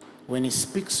 when he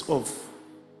speaks of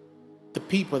the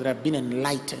people that have been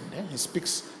enlightened, he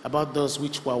speaks about those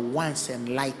which were once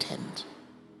enlightened.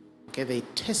 Okay, they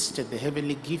tasted the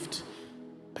heavenly gift,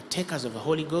 partakers of the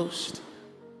Holy Ghost,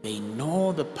 They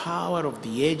know the power of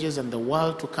the ages and the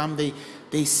world to come.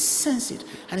 They sense it.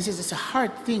 And he says it's a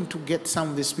hard thing to get some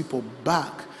of these people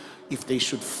back if they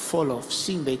should fall off,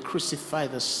 seeing they crucify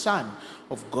the Son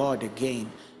of God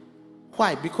again.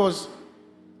 Why? Because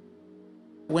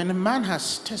when a man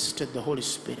has tested the Holy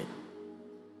Spirit,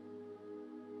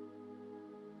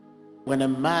 when a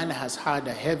man has had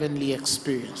a heavenly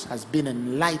experience, has been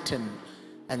enlightened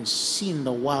and seen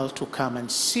the world to come and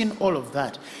seen all of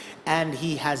that, and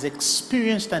he has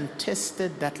experienced and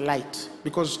tested that light,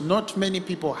 because not many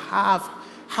people have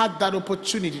had that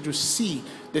opportunity to see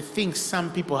the things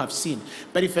some people have seen.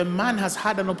 But if a man has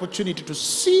had an opportunity to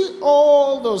see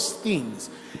all those things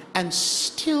and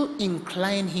still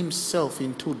incline himself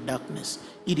into darkness,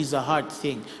 it is a hard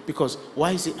thing. Because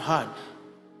why is it hard?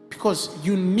 Because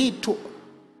you need to,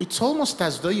 it's almost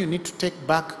as though you need to take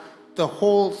back the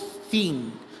whole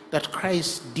thing that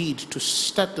Christ did to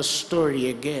start the story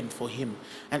again for him.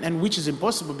 And which is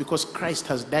impossible because Christ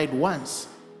has died once.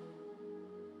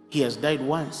 He has died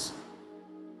once.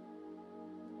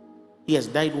 He has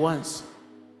died once.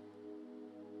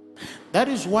 That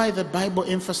is why the Bible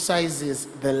emphasizes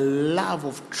the love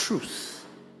of truth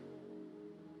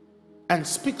and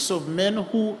speaks of men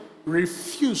who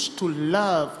refuse to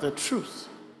love the truth.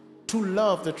 To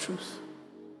love the truth.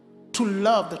 To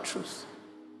love the truth.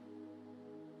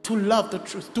 To love the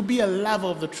truth. To be a lover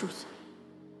of the truth.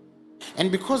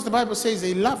 And because the Bible says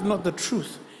they love not the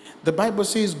truth, the Bible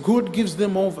says God gives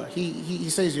them over. He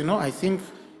says, you know, I think,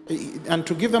 and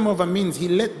to give them over means he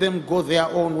let them go their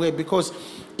own way. Because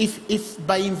if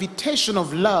by invitation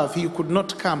of love he could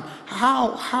not come,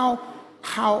 how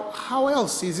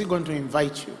else is he going to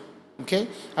invite you? Okay,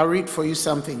 I'll read for you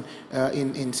something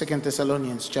in 2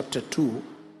 Thessalonians chapter 2,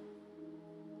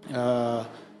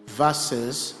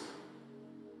 verses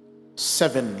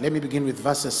 7. Let me begin with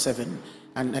verses 7,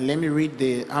 and let me read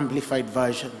the Amplified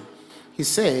Version. He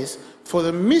says, for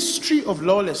the mystery of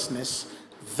lawlessness,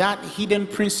 that hidden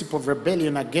principle of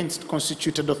rebellion against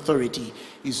constituted authority,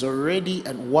 is already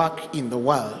at work in the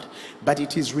world, but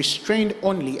it is restrained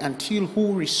only until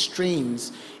who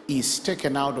restrains is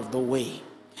taken out of the way.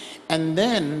 And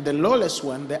then the lawless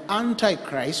one, the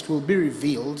Antichrist, will be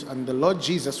revealed, and the Lord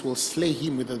Jesus will slay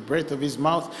him with the breath of his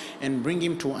mouth and bring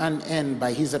him to an end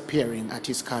by his appearing at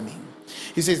his coming.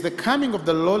 He says the coming of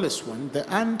the lawless one, the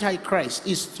Antichrist,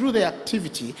 is through the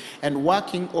activity and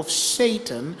working of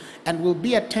Satan, and will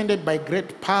be attended by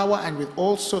great power and with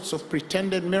all sorts of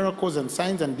pretended miracles and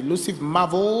signs and delusive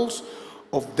marvels,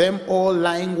 of them all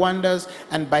lying wonders,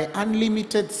 and by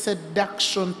unlimited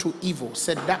seduction to evil,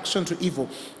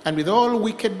 and with all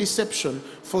wicked deception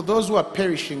for those who are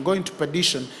perishing, going to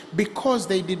perdition, because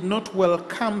they did not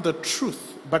welcome the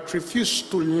truth, but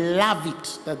refused to love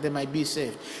it, that they might be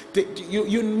saved.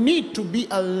 You need to be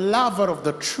a lover of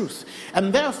the truth.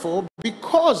 And therefore,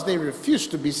 because they refuse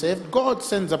to be saved, God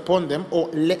sends upon them,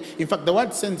 in fact, the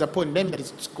word sends upon them, that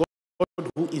is God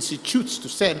who institutes to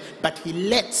send, but he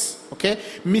lets,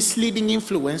 misleading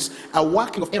influence, a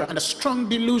working of error, and a strong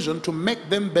delusion to make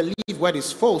them believe what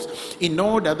is false, in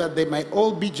order that they might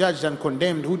all be judged and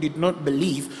condemned who did not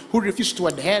believe, who refused to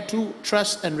adhere to,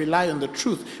 trust, and rely on the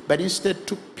truth, but instead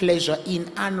took pleasure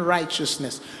in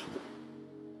unrighteousness.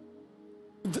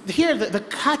 Here, the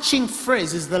catching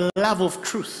phrase is the love of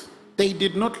truth. They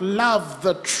did not love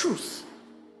the truth.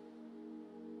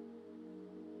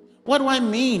 What do I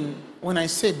mean when I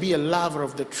say be a lover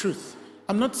of the truth?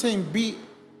 I'm not saying be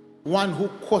one who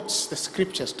quotes the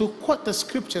scriptures. To quote the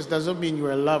scriptures doesn't mean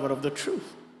you're a lover of the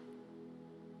truth.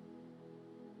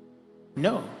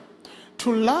 No.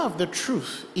 To love the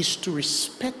truth is to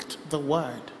respect the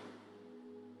word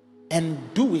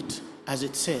and do it as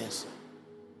it says,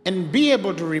 and be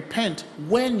able to repent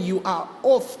when you are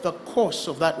off the course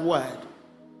of that word.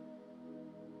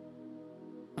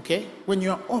 Okay? When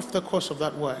you are off the course of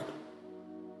that word.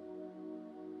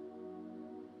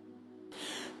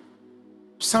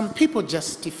 Some people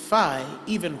justify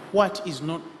even what is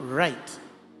not right.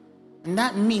 And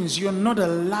that means you're not a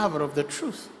lover of the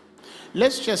truth.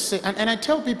 Let's just say, and I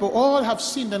tell people, all have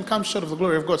sinned and come short of the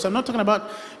glory of God. So I'm not talking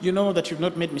about, that you've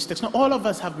not made mistakes. No, all of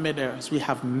us have made errors. We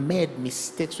have made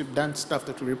mistakes. We've done stuff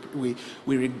that we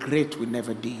regret we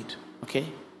never did. Okay?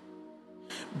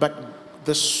 But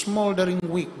the smoldering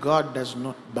wick, God does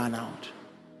not burn out.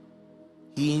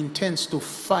 He intends to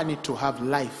fan it to have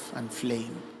life and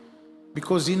flame.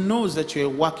 Because he knows that you're a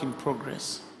work in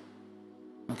progress.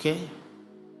 Okay?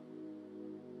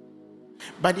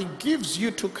 But he gives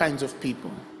you two kinds of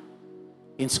people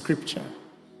in scripture.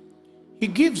 He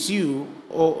gives you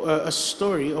a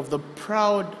story of the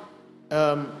proud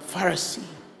Pharisee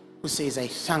who says, I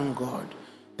thank God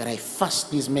that I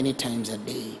fast these many times a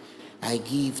day. I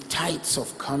give tithes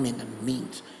of cumin and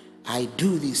mint. I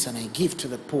do this and I give to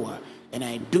the poor, and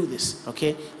I do this.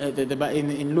 Okay,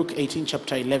 in Luke 18,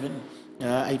 chapter 11.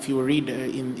 If you read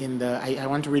I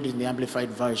want to read it in the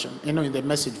Amplified version, in the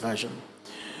Message version.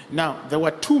 Now, there were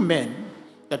two men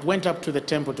that went up to the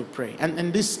temple to pray.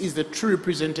 And this is the true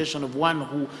representation of one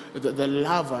who, the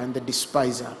lover and the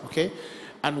despiser, okay?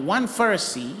 And one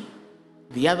Pharisee,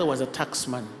 the other was a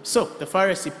taxman. So the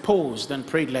Pharisee paused and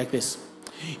prayed like this.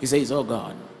 He says, "Oh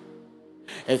God,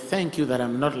 I thank you that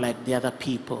I'm not like the other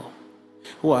people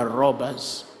who are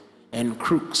robbers and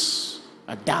crooks,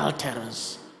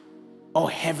 adulterers. Oh,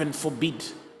 heaven forbid,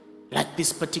 like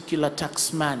this particular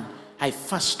taxman, I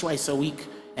fast twice a week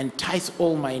and tithe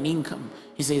all mine income."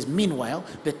 He says, meanwhile,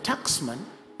 the taxman,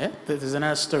 there's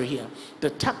another story here. The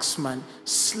taxman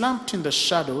slumped in the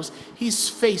shadows, his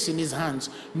face in his hands,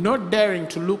 not daring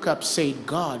to look up, said,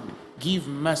 "God, give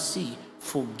mercy,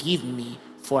 forgive me,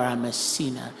 for I'm a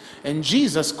sinner." And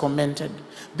Jesus commented,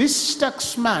 this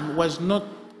taxman was not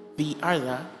the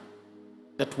other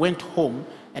that went home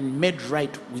and made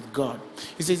right with God.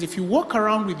 He says, if you walk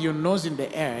around with your nose in the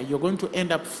air, you're going to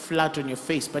end up flat on your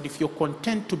face. But if you're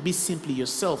content to be simply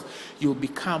yourself, you'll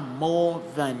become more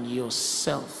than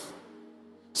yourself.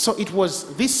 So it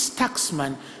was this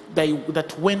taxman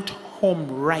that went home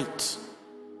right,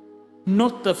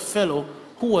 not the fellow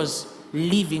who was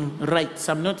living right.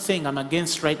 So I'm not saying I'm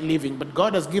against right living, but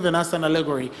God has given us an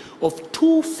allegory of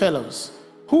two fellows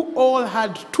who all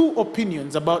had two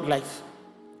opinions about life.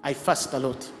 I fast a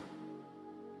lot.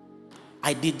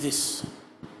 I did this.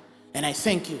 And I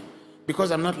thank you because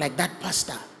I'm not like that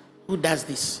pastor who does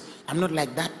this. I'm not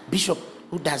like that bishop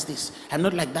who does this. I'm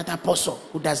not like that apostle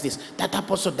who does this. That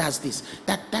apostle does this.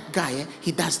 That guy,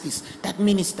 he does this. That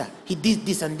minister, he did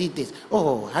this and did this.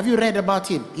 Oh, have you read about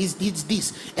him? He did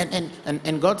this.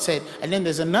 And God said, and then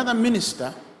there's another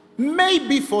minister, may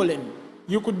be fallen.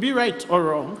 You could be right or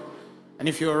wrong. And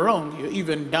if you're wrong, you're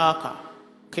even darker.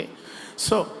 Okay.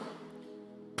 So,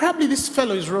 probably this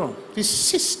fellow is wrong. This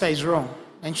sister is wrong.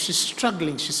 And she's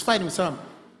struggling. She's fighting with some.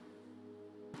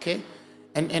 Okay?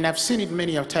 And I've seen it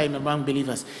many a time among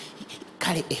believers.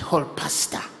 Carry a whole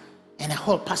pastor. And a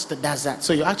whole pastor does that.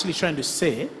 So you're actually trying to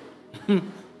say, you're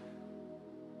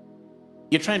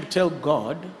trying to tell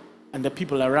God and the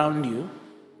people around you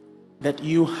that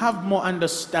you have more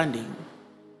understanding,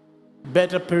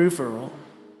 better peripheral,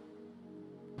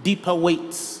 deeper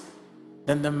weights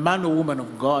than the man or woman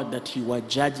of God that you are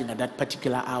judging at that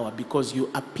particular hour, because you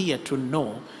appear to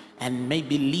know and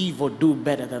maybe live or do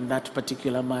better than that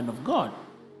particular man of God.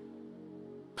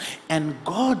 And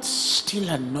God still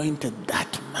anointed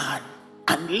that man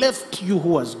and left you who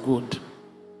was good.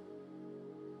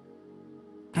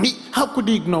 How could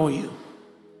he ignore you?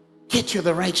 Yet you're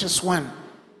the righteous one.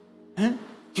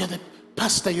 You're the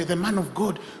pastor, you're the man of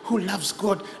God who loves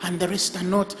God, and the rest are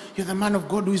not. You're the man of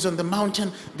God who is on the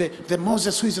mountain, the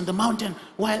Moses who is on the mountain,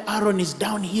 while Aaron is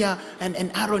down here,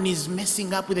 and Aaron is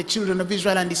messing up with the children of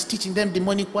Israel and is teaching them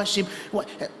demonic worship.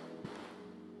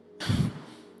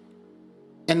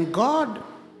 And God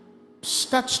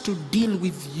starts to deal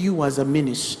with you as a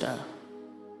minister,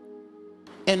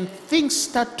 and things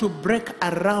start to break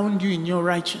around you in your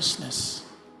righteousness,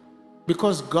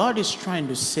 because God is trying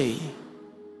to say,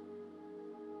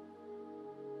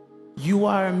 you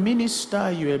are a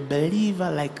minister, you're a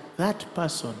believer like that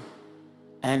person,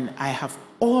 and I have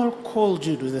all called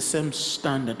you to the same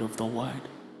standard of the word.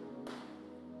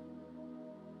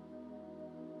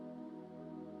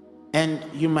 And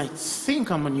you might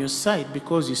think I'm on your side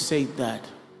because you say that,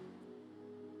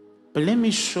 but let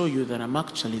me show you that I'm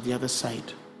actually the other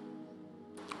side.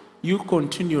 You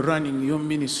continue running your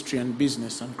ministry and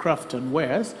business and craft and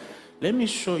wares. Let me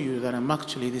show you that I'm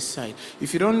actually this side.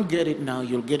 If you don't get it now,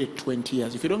 you'll get it 20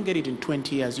 years. If you don't get it in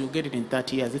 20 years, you'll get it in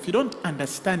 30 years. If you don't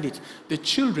understand it, the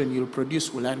children you'll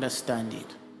produce will understand it.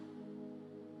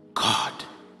 God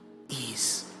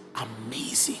is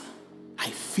amazing. I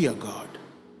fear God.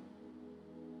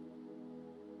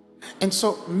 And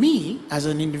so me, as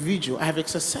an individual, I have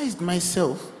exercised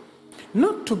myself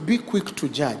not to be quick to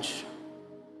judge.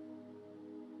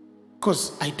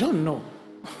 Because I don't know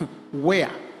where.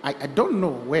 I don't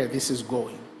know where this is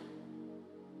going.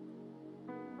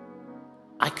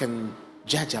 I can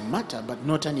judge a matter, but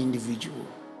not an individual.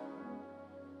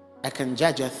 I can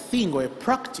judge a thing or a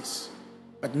practice,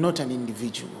 but not an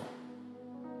individual.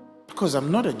 Because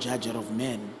I'm not a judger of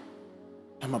men.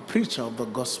 I'm a preacher of the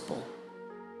gospel.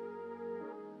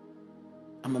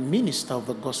 I'm a minister of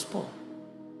the gospel.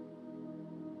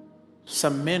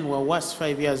 Some men were worse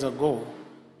 5 years ago,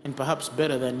 and perhaps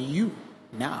better than you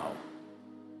now.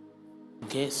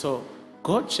 Okay, so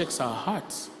God checks our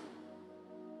hearts.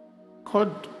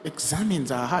 God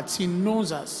examines our hearts. He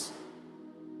knows us.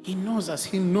 He knows us.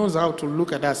 He knows how to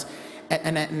look at us.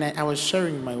 And I was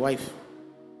sharing with my wife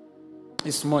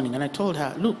this morning, and I told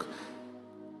her, look,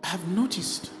 I have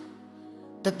noticed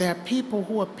that there are people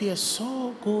who appear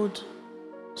so good,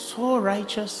 so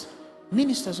righteous,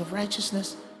 ministers of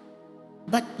righteousness,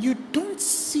 but you don't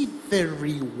see the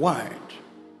reward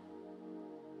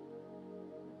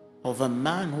of a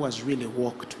man who has really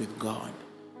walked with God.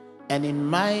 And in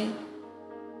my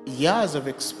years of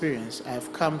experience, I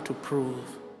have come to prove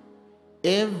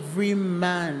every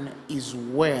man is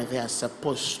where they are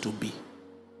supposed to be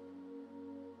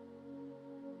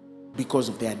because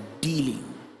of their dealing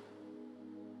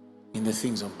in the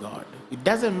things of God. It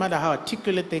doesn't matter how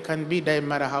articulate they can be, it doesn't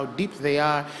matter how deep they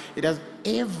are.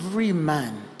 Every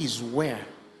man is where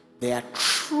they are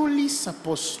truly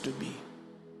supposed to be.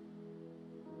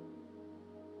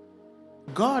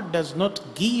 God does not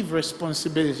give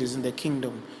responsibilities in the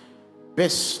kingdom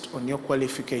based on your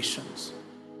qualifications.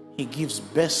 He gives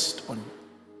based on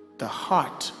the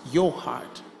heart, your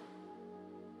heart.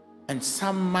 And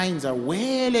some minds are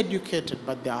well educated,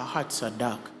 but their hearts are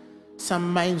dark.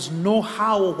 Some minds know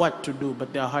how or what to do,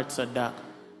 but their hearts are dark.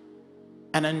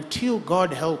 And until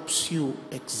God helps you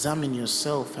examine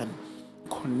yourself and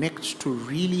connect to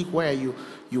really where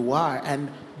you are and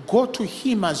go to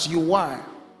Him as you are,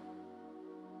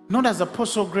 not as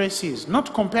Apostle Grace is,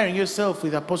 not comparing yourself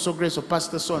with Apostle Grace or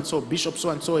Pastor so-and-so, Bishop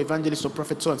so-and-so, Evangelist or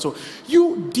Prophet so-and-so.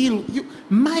 You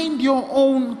mind your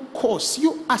own course.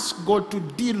 You ask God to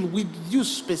deal with you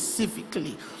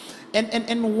specifically.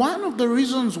 And one of the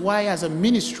reasons why as a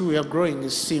ministry we are growing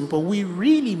is simple. We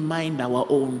really mind our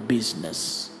own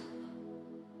business.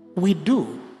 We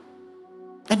do.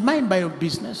 And mind my own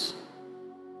business.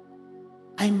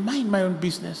 I mind my own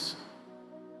business.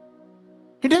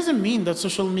 It doesn't mean that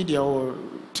social media or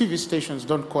TV stations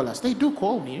don't call us. They do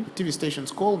call me. TV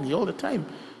stations call me all the time.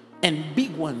 And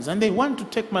big ones. And they want to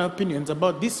take my opinions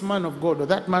about this man of God or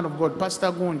that man of God,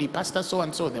 Pastor Gundi, Pastor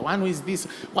so-and-so, the one who is this.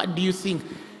 What do you think?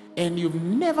 And you've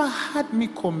never had me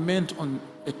comment on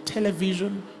a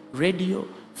television, radio,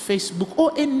 Facebook,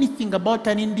 or anything about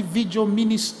an individual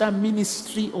minister,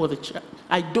 ministry, or the church.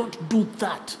 I don't do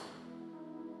that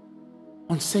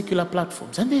on secular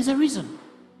platforms. And there's a reason.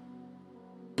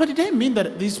 But it doesn't mean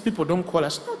that these people don't call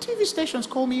us. No, TV stations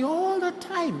call me all the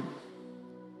time.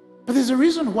 But there's a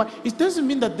reason why. It doesn't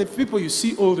mean that the people you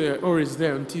see always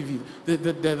there on TV,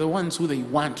 they're the ones who they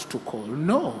want to call.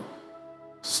 No.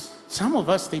 Some of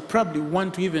us, they probably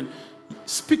want to even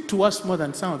speak to us more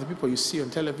than some of the people you see on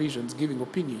televisions giving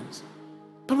opinions.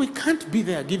 But we can't be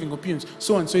there giving opinions.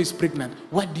 So-and-so is pregnant.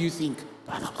 What do you think?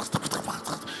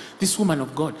 This woman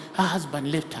of God, her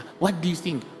husband left her. What do you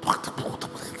think?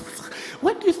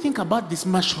 What do you think about these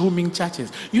mushrooming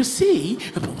churches? You see,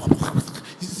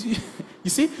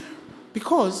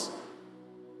 because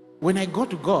when I go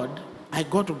to God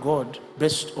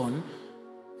based on,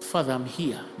 Father, I'm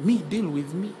here. Me, deal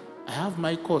with me. I have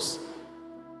my course.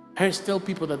 I always tell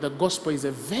people that the gospel is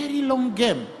a very long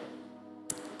game.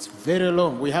 It's very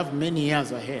long. We have many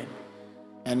years ahead.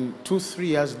 And 2-3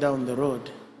 years down the road,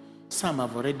 some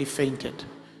have already fainted.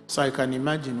 So I can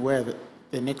imagine where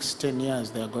the next 10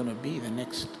 years they're going to be,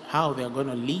 how they're going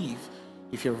to live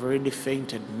if you've already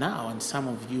fainted now, and some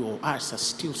of you or us are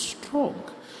still strong.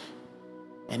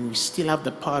 And we still have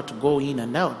the power to go in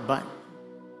and out, but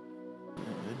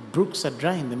the brooks are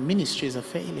drying, the ministries are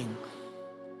failing.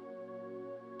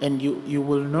 And you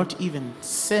will not even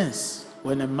sense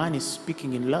when a man is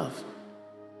speaking in love,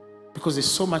 because there's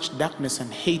so much darkness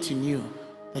and hate in you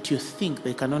that you think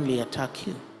they can only attack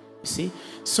you. You see?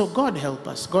 So God help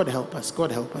us, God help us,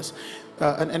 God help us.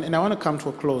 And I want to come to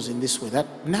a close in this way, that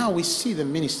now we see the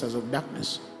ministers of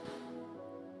darkness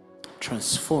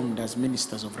transformed as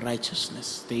ministers of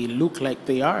righteousness. They look like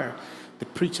they are the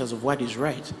preachers of what is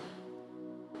right,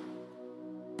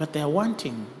 but they are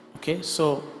wanting. Okay,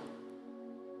 so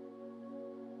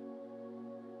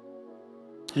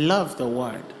love the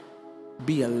word.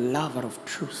 Be a lover of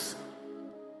truth.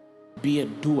 Be a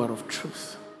doer of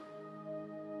truth.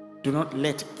 Do not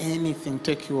let anything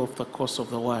take you off the course of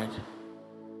the word.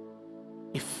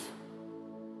 If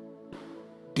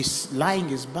this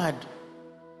lying is bad,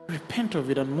 repent of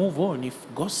it and move on. If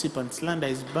gossip and slander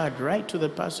is bad, write to the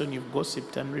person you've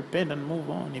gossiped and repent and move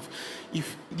on. If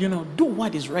do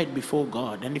what is right before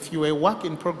God. And if you are a work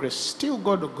in progress, still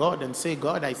go to God and say,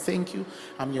 God, I thank you.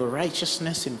 I'm your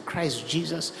righteousness in Christ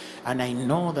Jesus. And I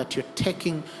know that you're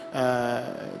taking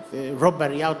the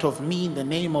robbery out of me in the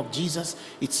name of Jesus.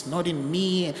 It's not in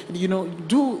me.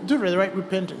 Do the right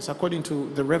repentance according to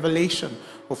the revelation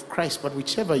of Christ. But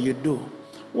whichever you do,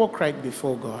 walk right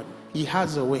before God. He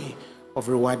has a way of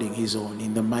rewarding his own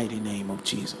in the mighty name of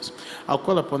Jesus. I'll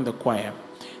call upon the choir.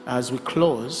 As we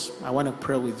close, I want to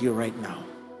pray with you right now.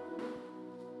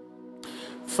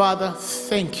 Father,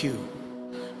 thank you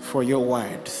for your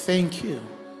word. Thank you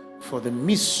for the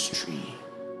mystery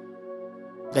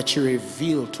that you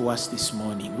revealed to us this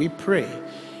morning. We pray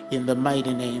in the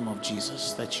mighty name of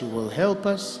Jesus that you will help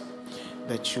us,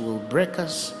 that you will break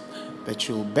us, that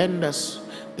you will bend us,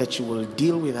 that you will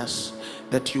deal with us,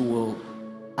 that you will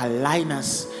align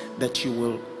us, that you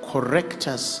will correct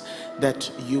us,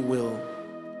 that you will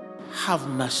have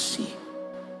mercy.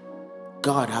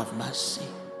 God, have mercy.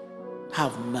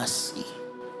 Have mercy.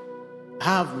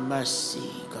 Have mercy,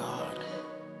 God.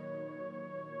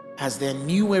 As they're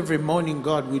new every morning,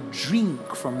 God, we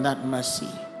drink from that mercy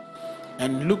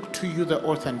and look to you, the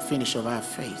author and finisher of our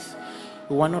faith.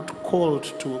 We are not called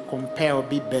to compare or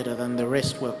be better than the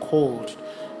rest. We're called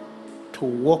to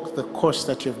walk the course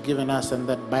that you've given us, and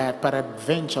that by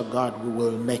peradventure, God, we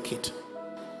will make it.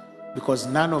 Because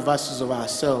none of us is of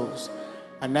ourselves,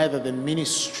 and neither the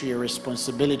ministry or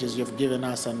responsibilities you've given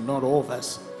us are not of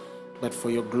us, but for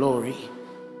your glory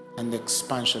and the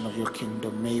expansion of your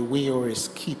kingdom. May we always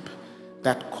keep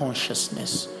that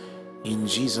consciousness. In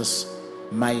Jesus'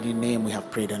 mighty name we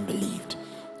have prayed and believed.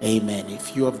 Amen.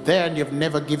 If you are there and you've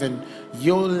never given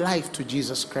your life to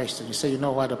Jesus Christ, and you say, you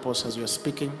know what, Apostle, as you're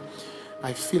speaking,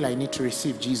 I feel I need to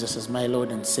receive Jesus as my Lord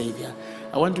and Savior.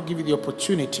 I want to give you the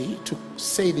opportunity to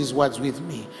say these words with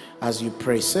me as you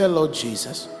pray. Say, Lord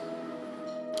Jesus,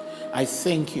 I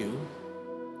thank you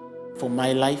for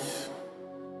my life.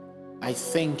 I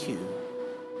thank you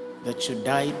that you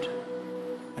died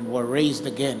and were raised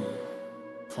again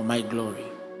for my glory.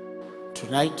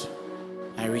 Tonight,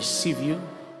 I receive you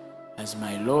as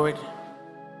my Lord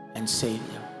and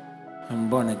Savior. I'm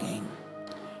born again.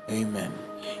 Amen.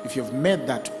 If you've made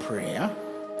that prayer,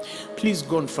 please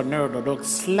go on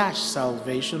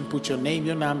phaneroo.org/salvation. Put your name,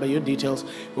 your number, your details.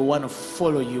 We want to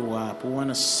follow you up. We want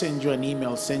to send you an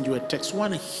email, send you a text. We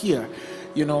want to hear,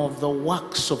 of the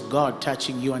works of God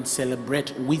touching you and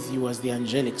celebrate with you as the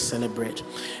angelic celebrate.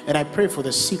 And I pray for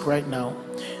the sick right now.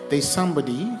 There's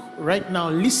somebody right now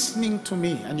listening to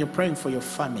me, and you're praying for your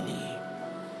family.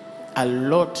 A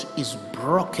lot is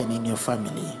broken in your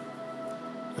family.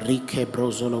 And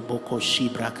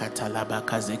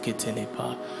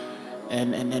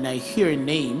I hear a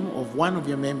name of one of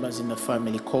your members in the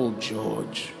family called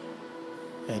George.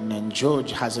 And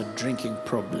George has a drinking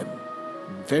problem.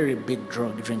 Very big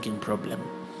drug drinking problem.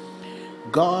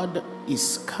 God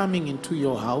is coming into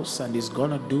your house and is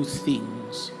going to do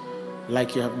things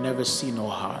like you have never seen or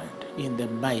heard, in the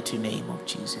mighty name of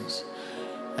Jesus.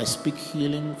 I speak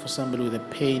healing for somebody with a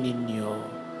pain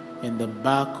in the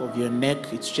back of your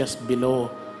neck. It's just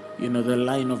below, the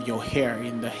line of your hair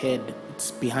in the head.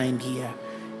 It's behind here.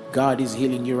 God is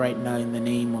healing you right now in the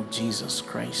name of Jesus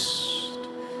Christ.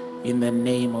 In the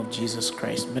name of Jesus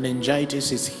Christ.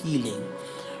 Meningitis is healing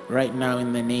right now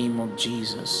in the name of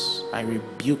Jesus. I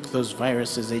rebuke those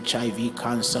viruses, HIV,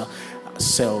 cancer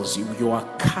cells. You are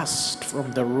cast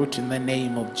from the root in the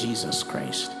name of Jesus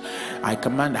Christ. I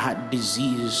command heart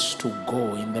disease to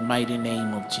go in the mighty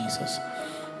name of Jesus.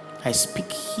 I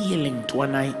speak healing to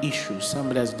an eye issue.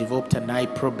 Somebody has developed an eye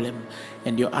problem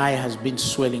and your eye has been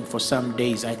swelling for some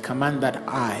days. I command that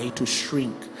eye to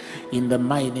shrink in the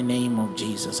mighty name of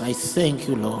Jesus. I thank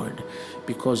you, Lord,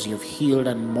 because you've healed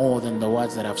and more than the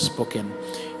words that I've spoken.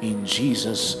 In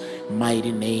Jesus'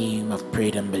 mighty name I've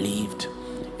prayed and believed.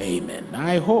 Amen.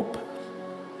 I hope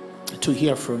to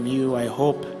hear from you. I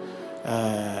hope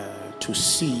to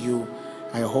see you.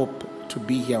 I hope to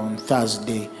be here on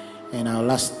Thursday. And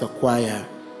I'll ask the choir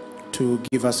to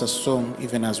give us a song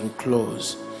even as we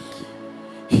close.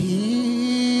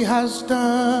 He has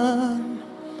done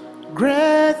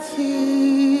great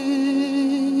things.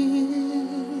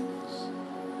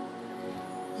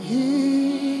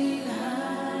 He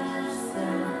has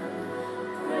done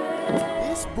great things.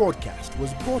 This broadcast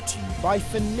was brought to you by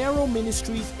Phaneroo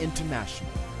Ministries International.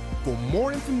 For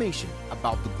more information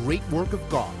about the great work of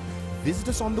God, visit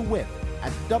us on the web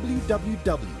at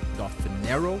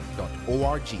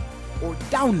www.phaneroo.org or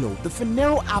download the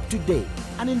Phaneroo app today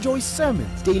and enjoy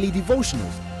sermons, daily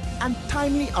devotionals, and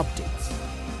timely updates.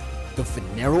 The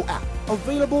Phaneroo app,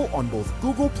 available on both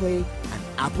Google Play and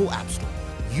Apple App Store.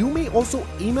 You may also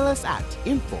email us at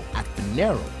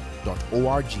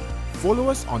info@phaneroo.org. Follow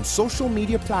us on social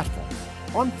media platforms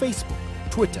on Facebook,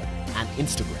 Twitter, and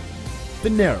Instagram.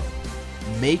 Phaneroo,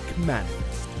 make manifest.